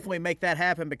 we'll definitely make that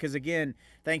happen because again,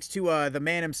 thanks to the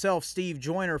man himself, Steve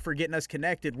Joyner, for getting us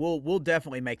connected. We'll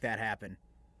definitely make that happen.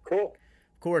 Cool.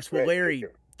 Of course. Well, Larry,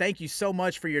 thank you so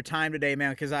much for your time today,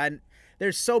 man. Because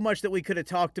there's so much that we could have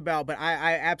talked about, but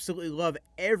I absolutely love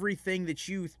everything that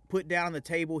you put down on the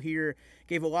table here.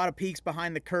 Gave a lot of peeks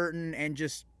behind the curtain, and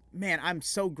just, man, I'm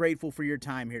so grateful for your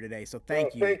time here today. So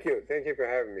thank you. Thank you. Thank you for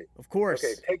having me. Of course.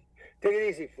 Okay, take it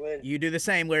easy, Flynn. You do the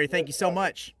same, Larry. Thank you so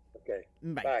much. Okay.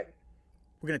 Bye.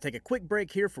 We're going to take a quick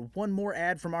break here for one more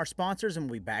ad from our sponsors, and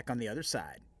we'll be back on the other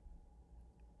side.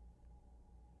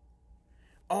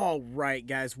 All right,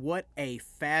 guys, what a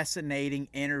fascinating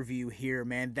interview here,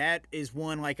 man. That is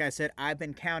one, like I said, I've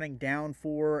been counting down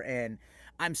for, and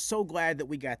I'm so glad that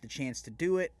we got the chance to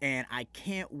do it, and I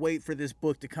can't wait for this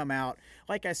book to come out.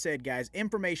 Like I said, guys,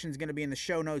 information is going to be in the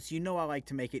show notes. You know I like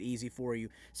to make it easy for you,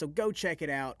 so go check it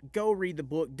out. Go read the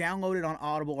book, download it on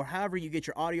Audible, or however you get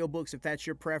your audiobooks if that's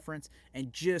your preference,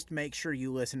 and just make sure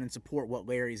you listen and support what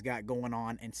Larry's got going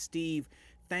on. And Steve,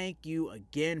 thank you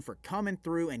again for coming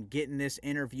through and getting this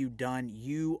interview done.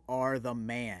 You are the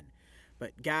man.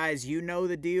 But guys, you know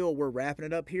the deal. We're wrapping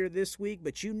it up here this week,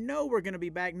 but you know we're going to be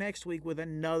back next week with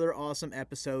another awesome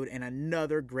episode and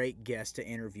another great guest to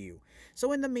interview.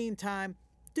 So in the meantime,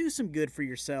 do some good for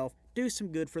yourself. Do some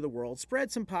good for the world.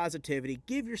 Spread some positivity.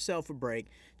 Give yourself a break.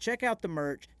 Check out the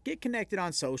merch. Get connected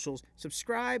on socials.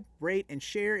 Subscribe, rate, and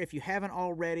share if you haven't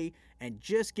already. And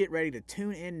just get ready to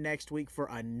tune in next week for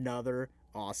another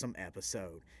awesome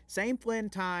episode. Same Flynn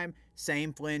time,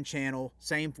 same Flynn channel,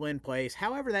 same Flynn place,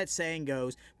 however that saying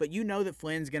goes, but you know that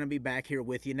Flynn's going to be back here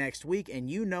with you next week, and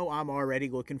you know I'm already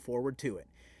looking forward to it.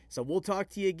 So we'll talk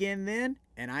to you again then,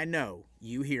 and I know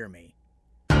you hear me.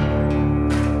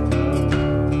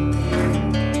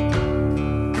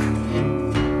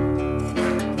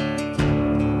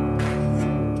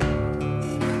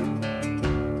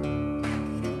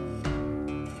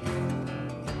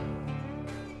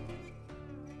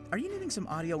 Are you needing some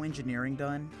audio engineering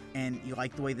done and you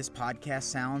like the way this podcast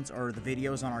sounds or the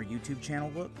videos on our YouTube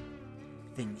channel look?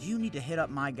 Then you need to hit up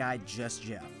my guy, Just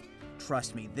Jeff.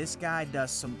 Trust me, this guy does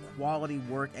some quality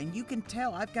work, and you can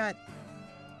tell I've got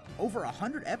over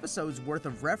 100 episodes worth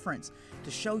of reference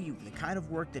to show you the kind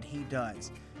of work that he does.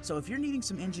 So if you're needing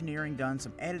some engineering done,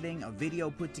 some editing, a video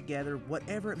put together,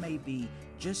 whatever it may be,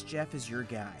 Just Jeff is your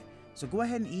guy. So go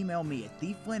ahead and email me at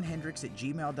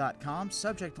theflynnhendricks@gmail.com,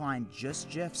 subject line Just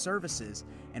Jeff Services,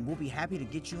 and we'll be happy to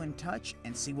get you in touch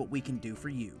and see what we can do for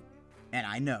you. And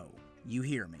I know you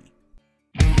hear me.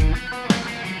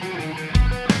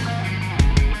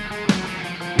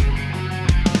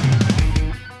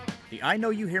 The I Know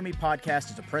You Hear Me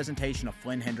podcast is a presentation of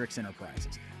Flynn Hendricks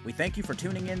Enterprises. We thank you for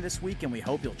tuning in this week, and we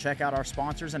hope you'll check out our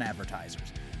sponsors and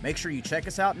advertisers. Make sure you check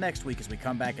us out next week as we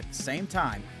come back at the same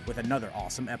time with another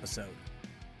awesome episode.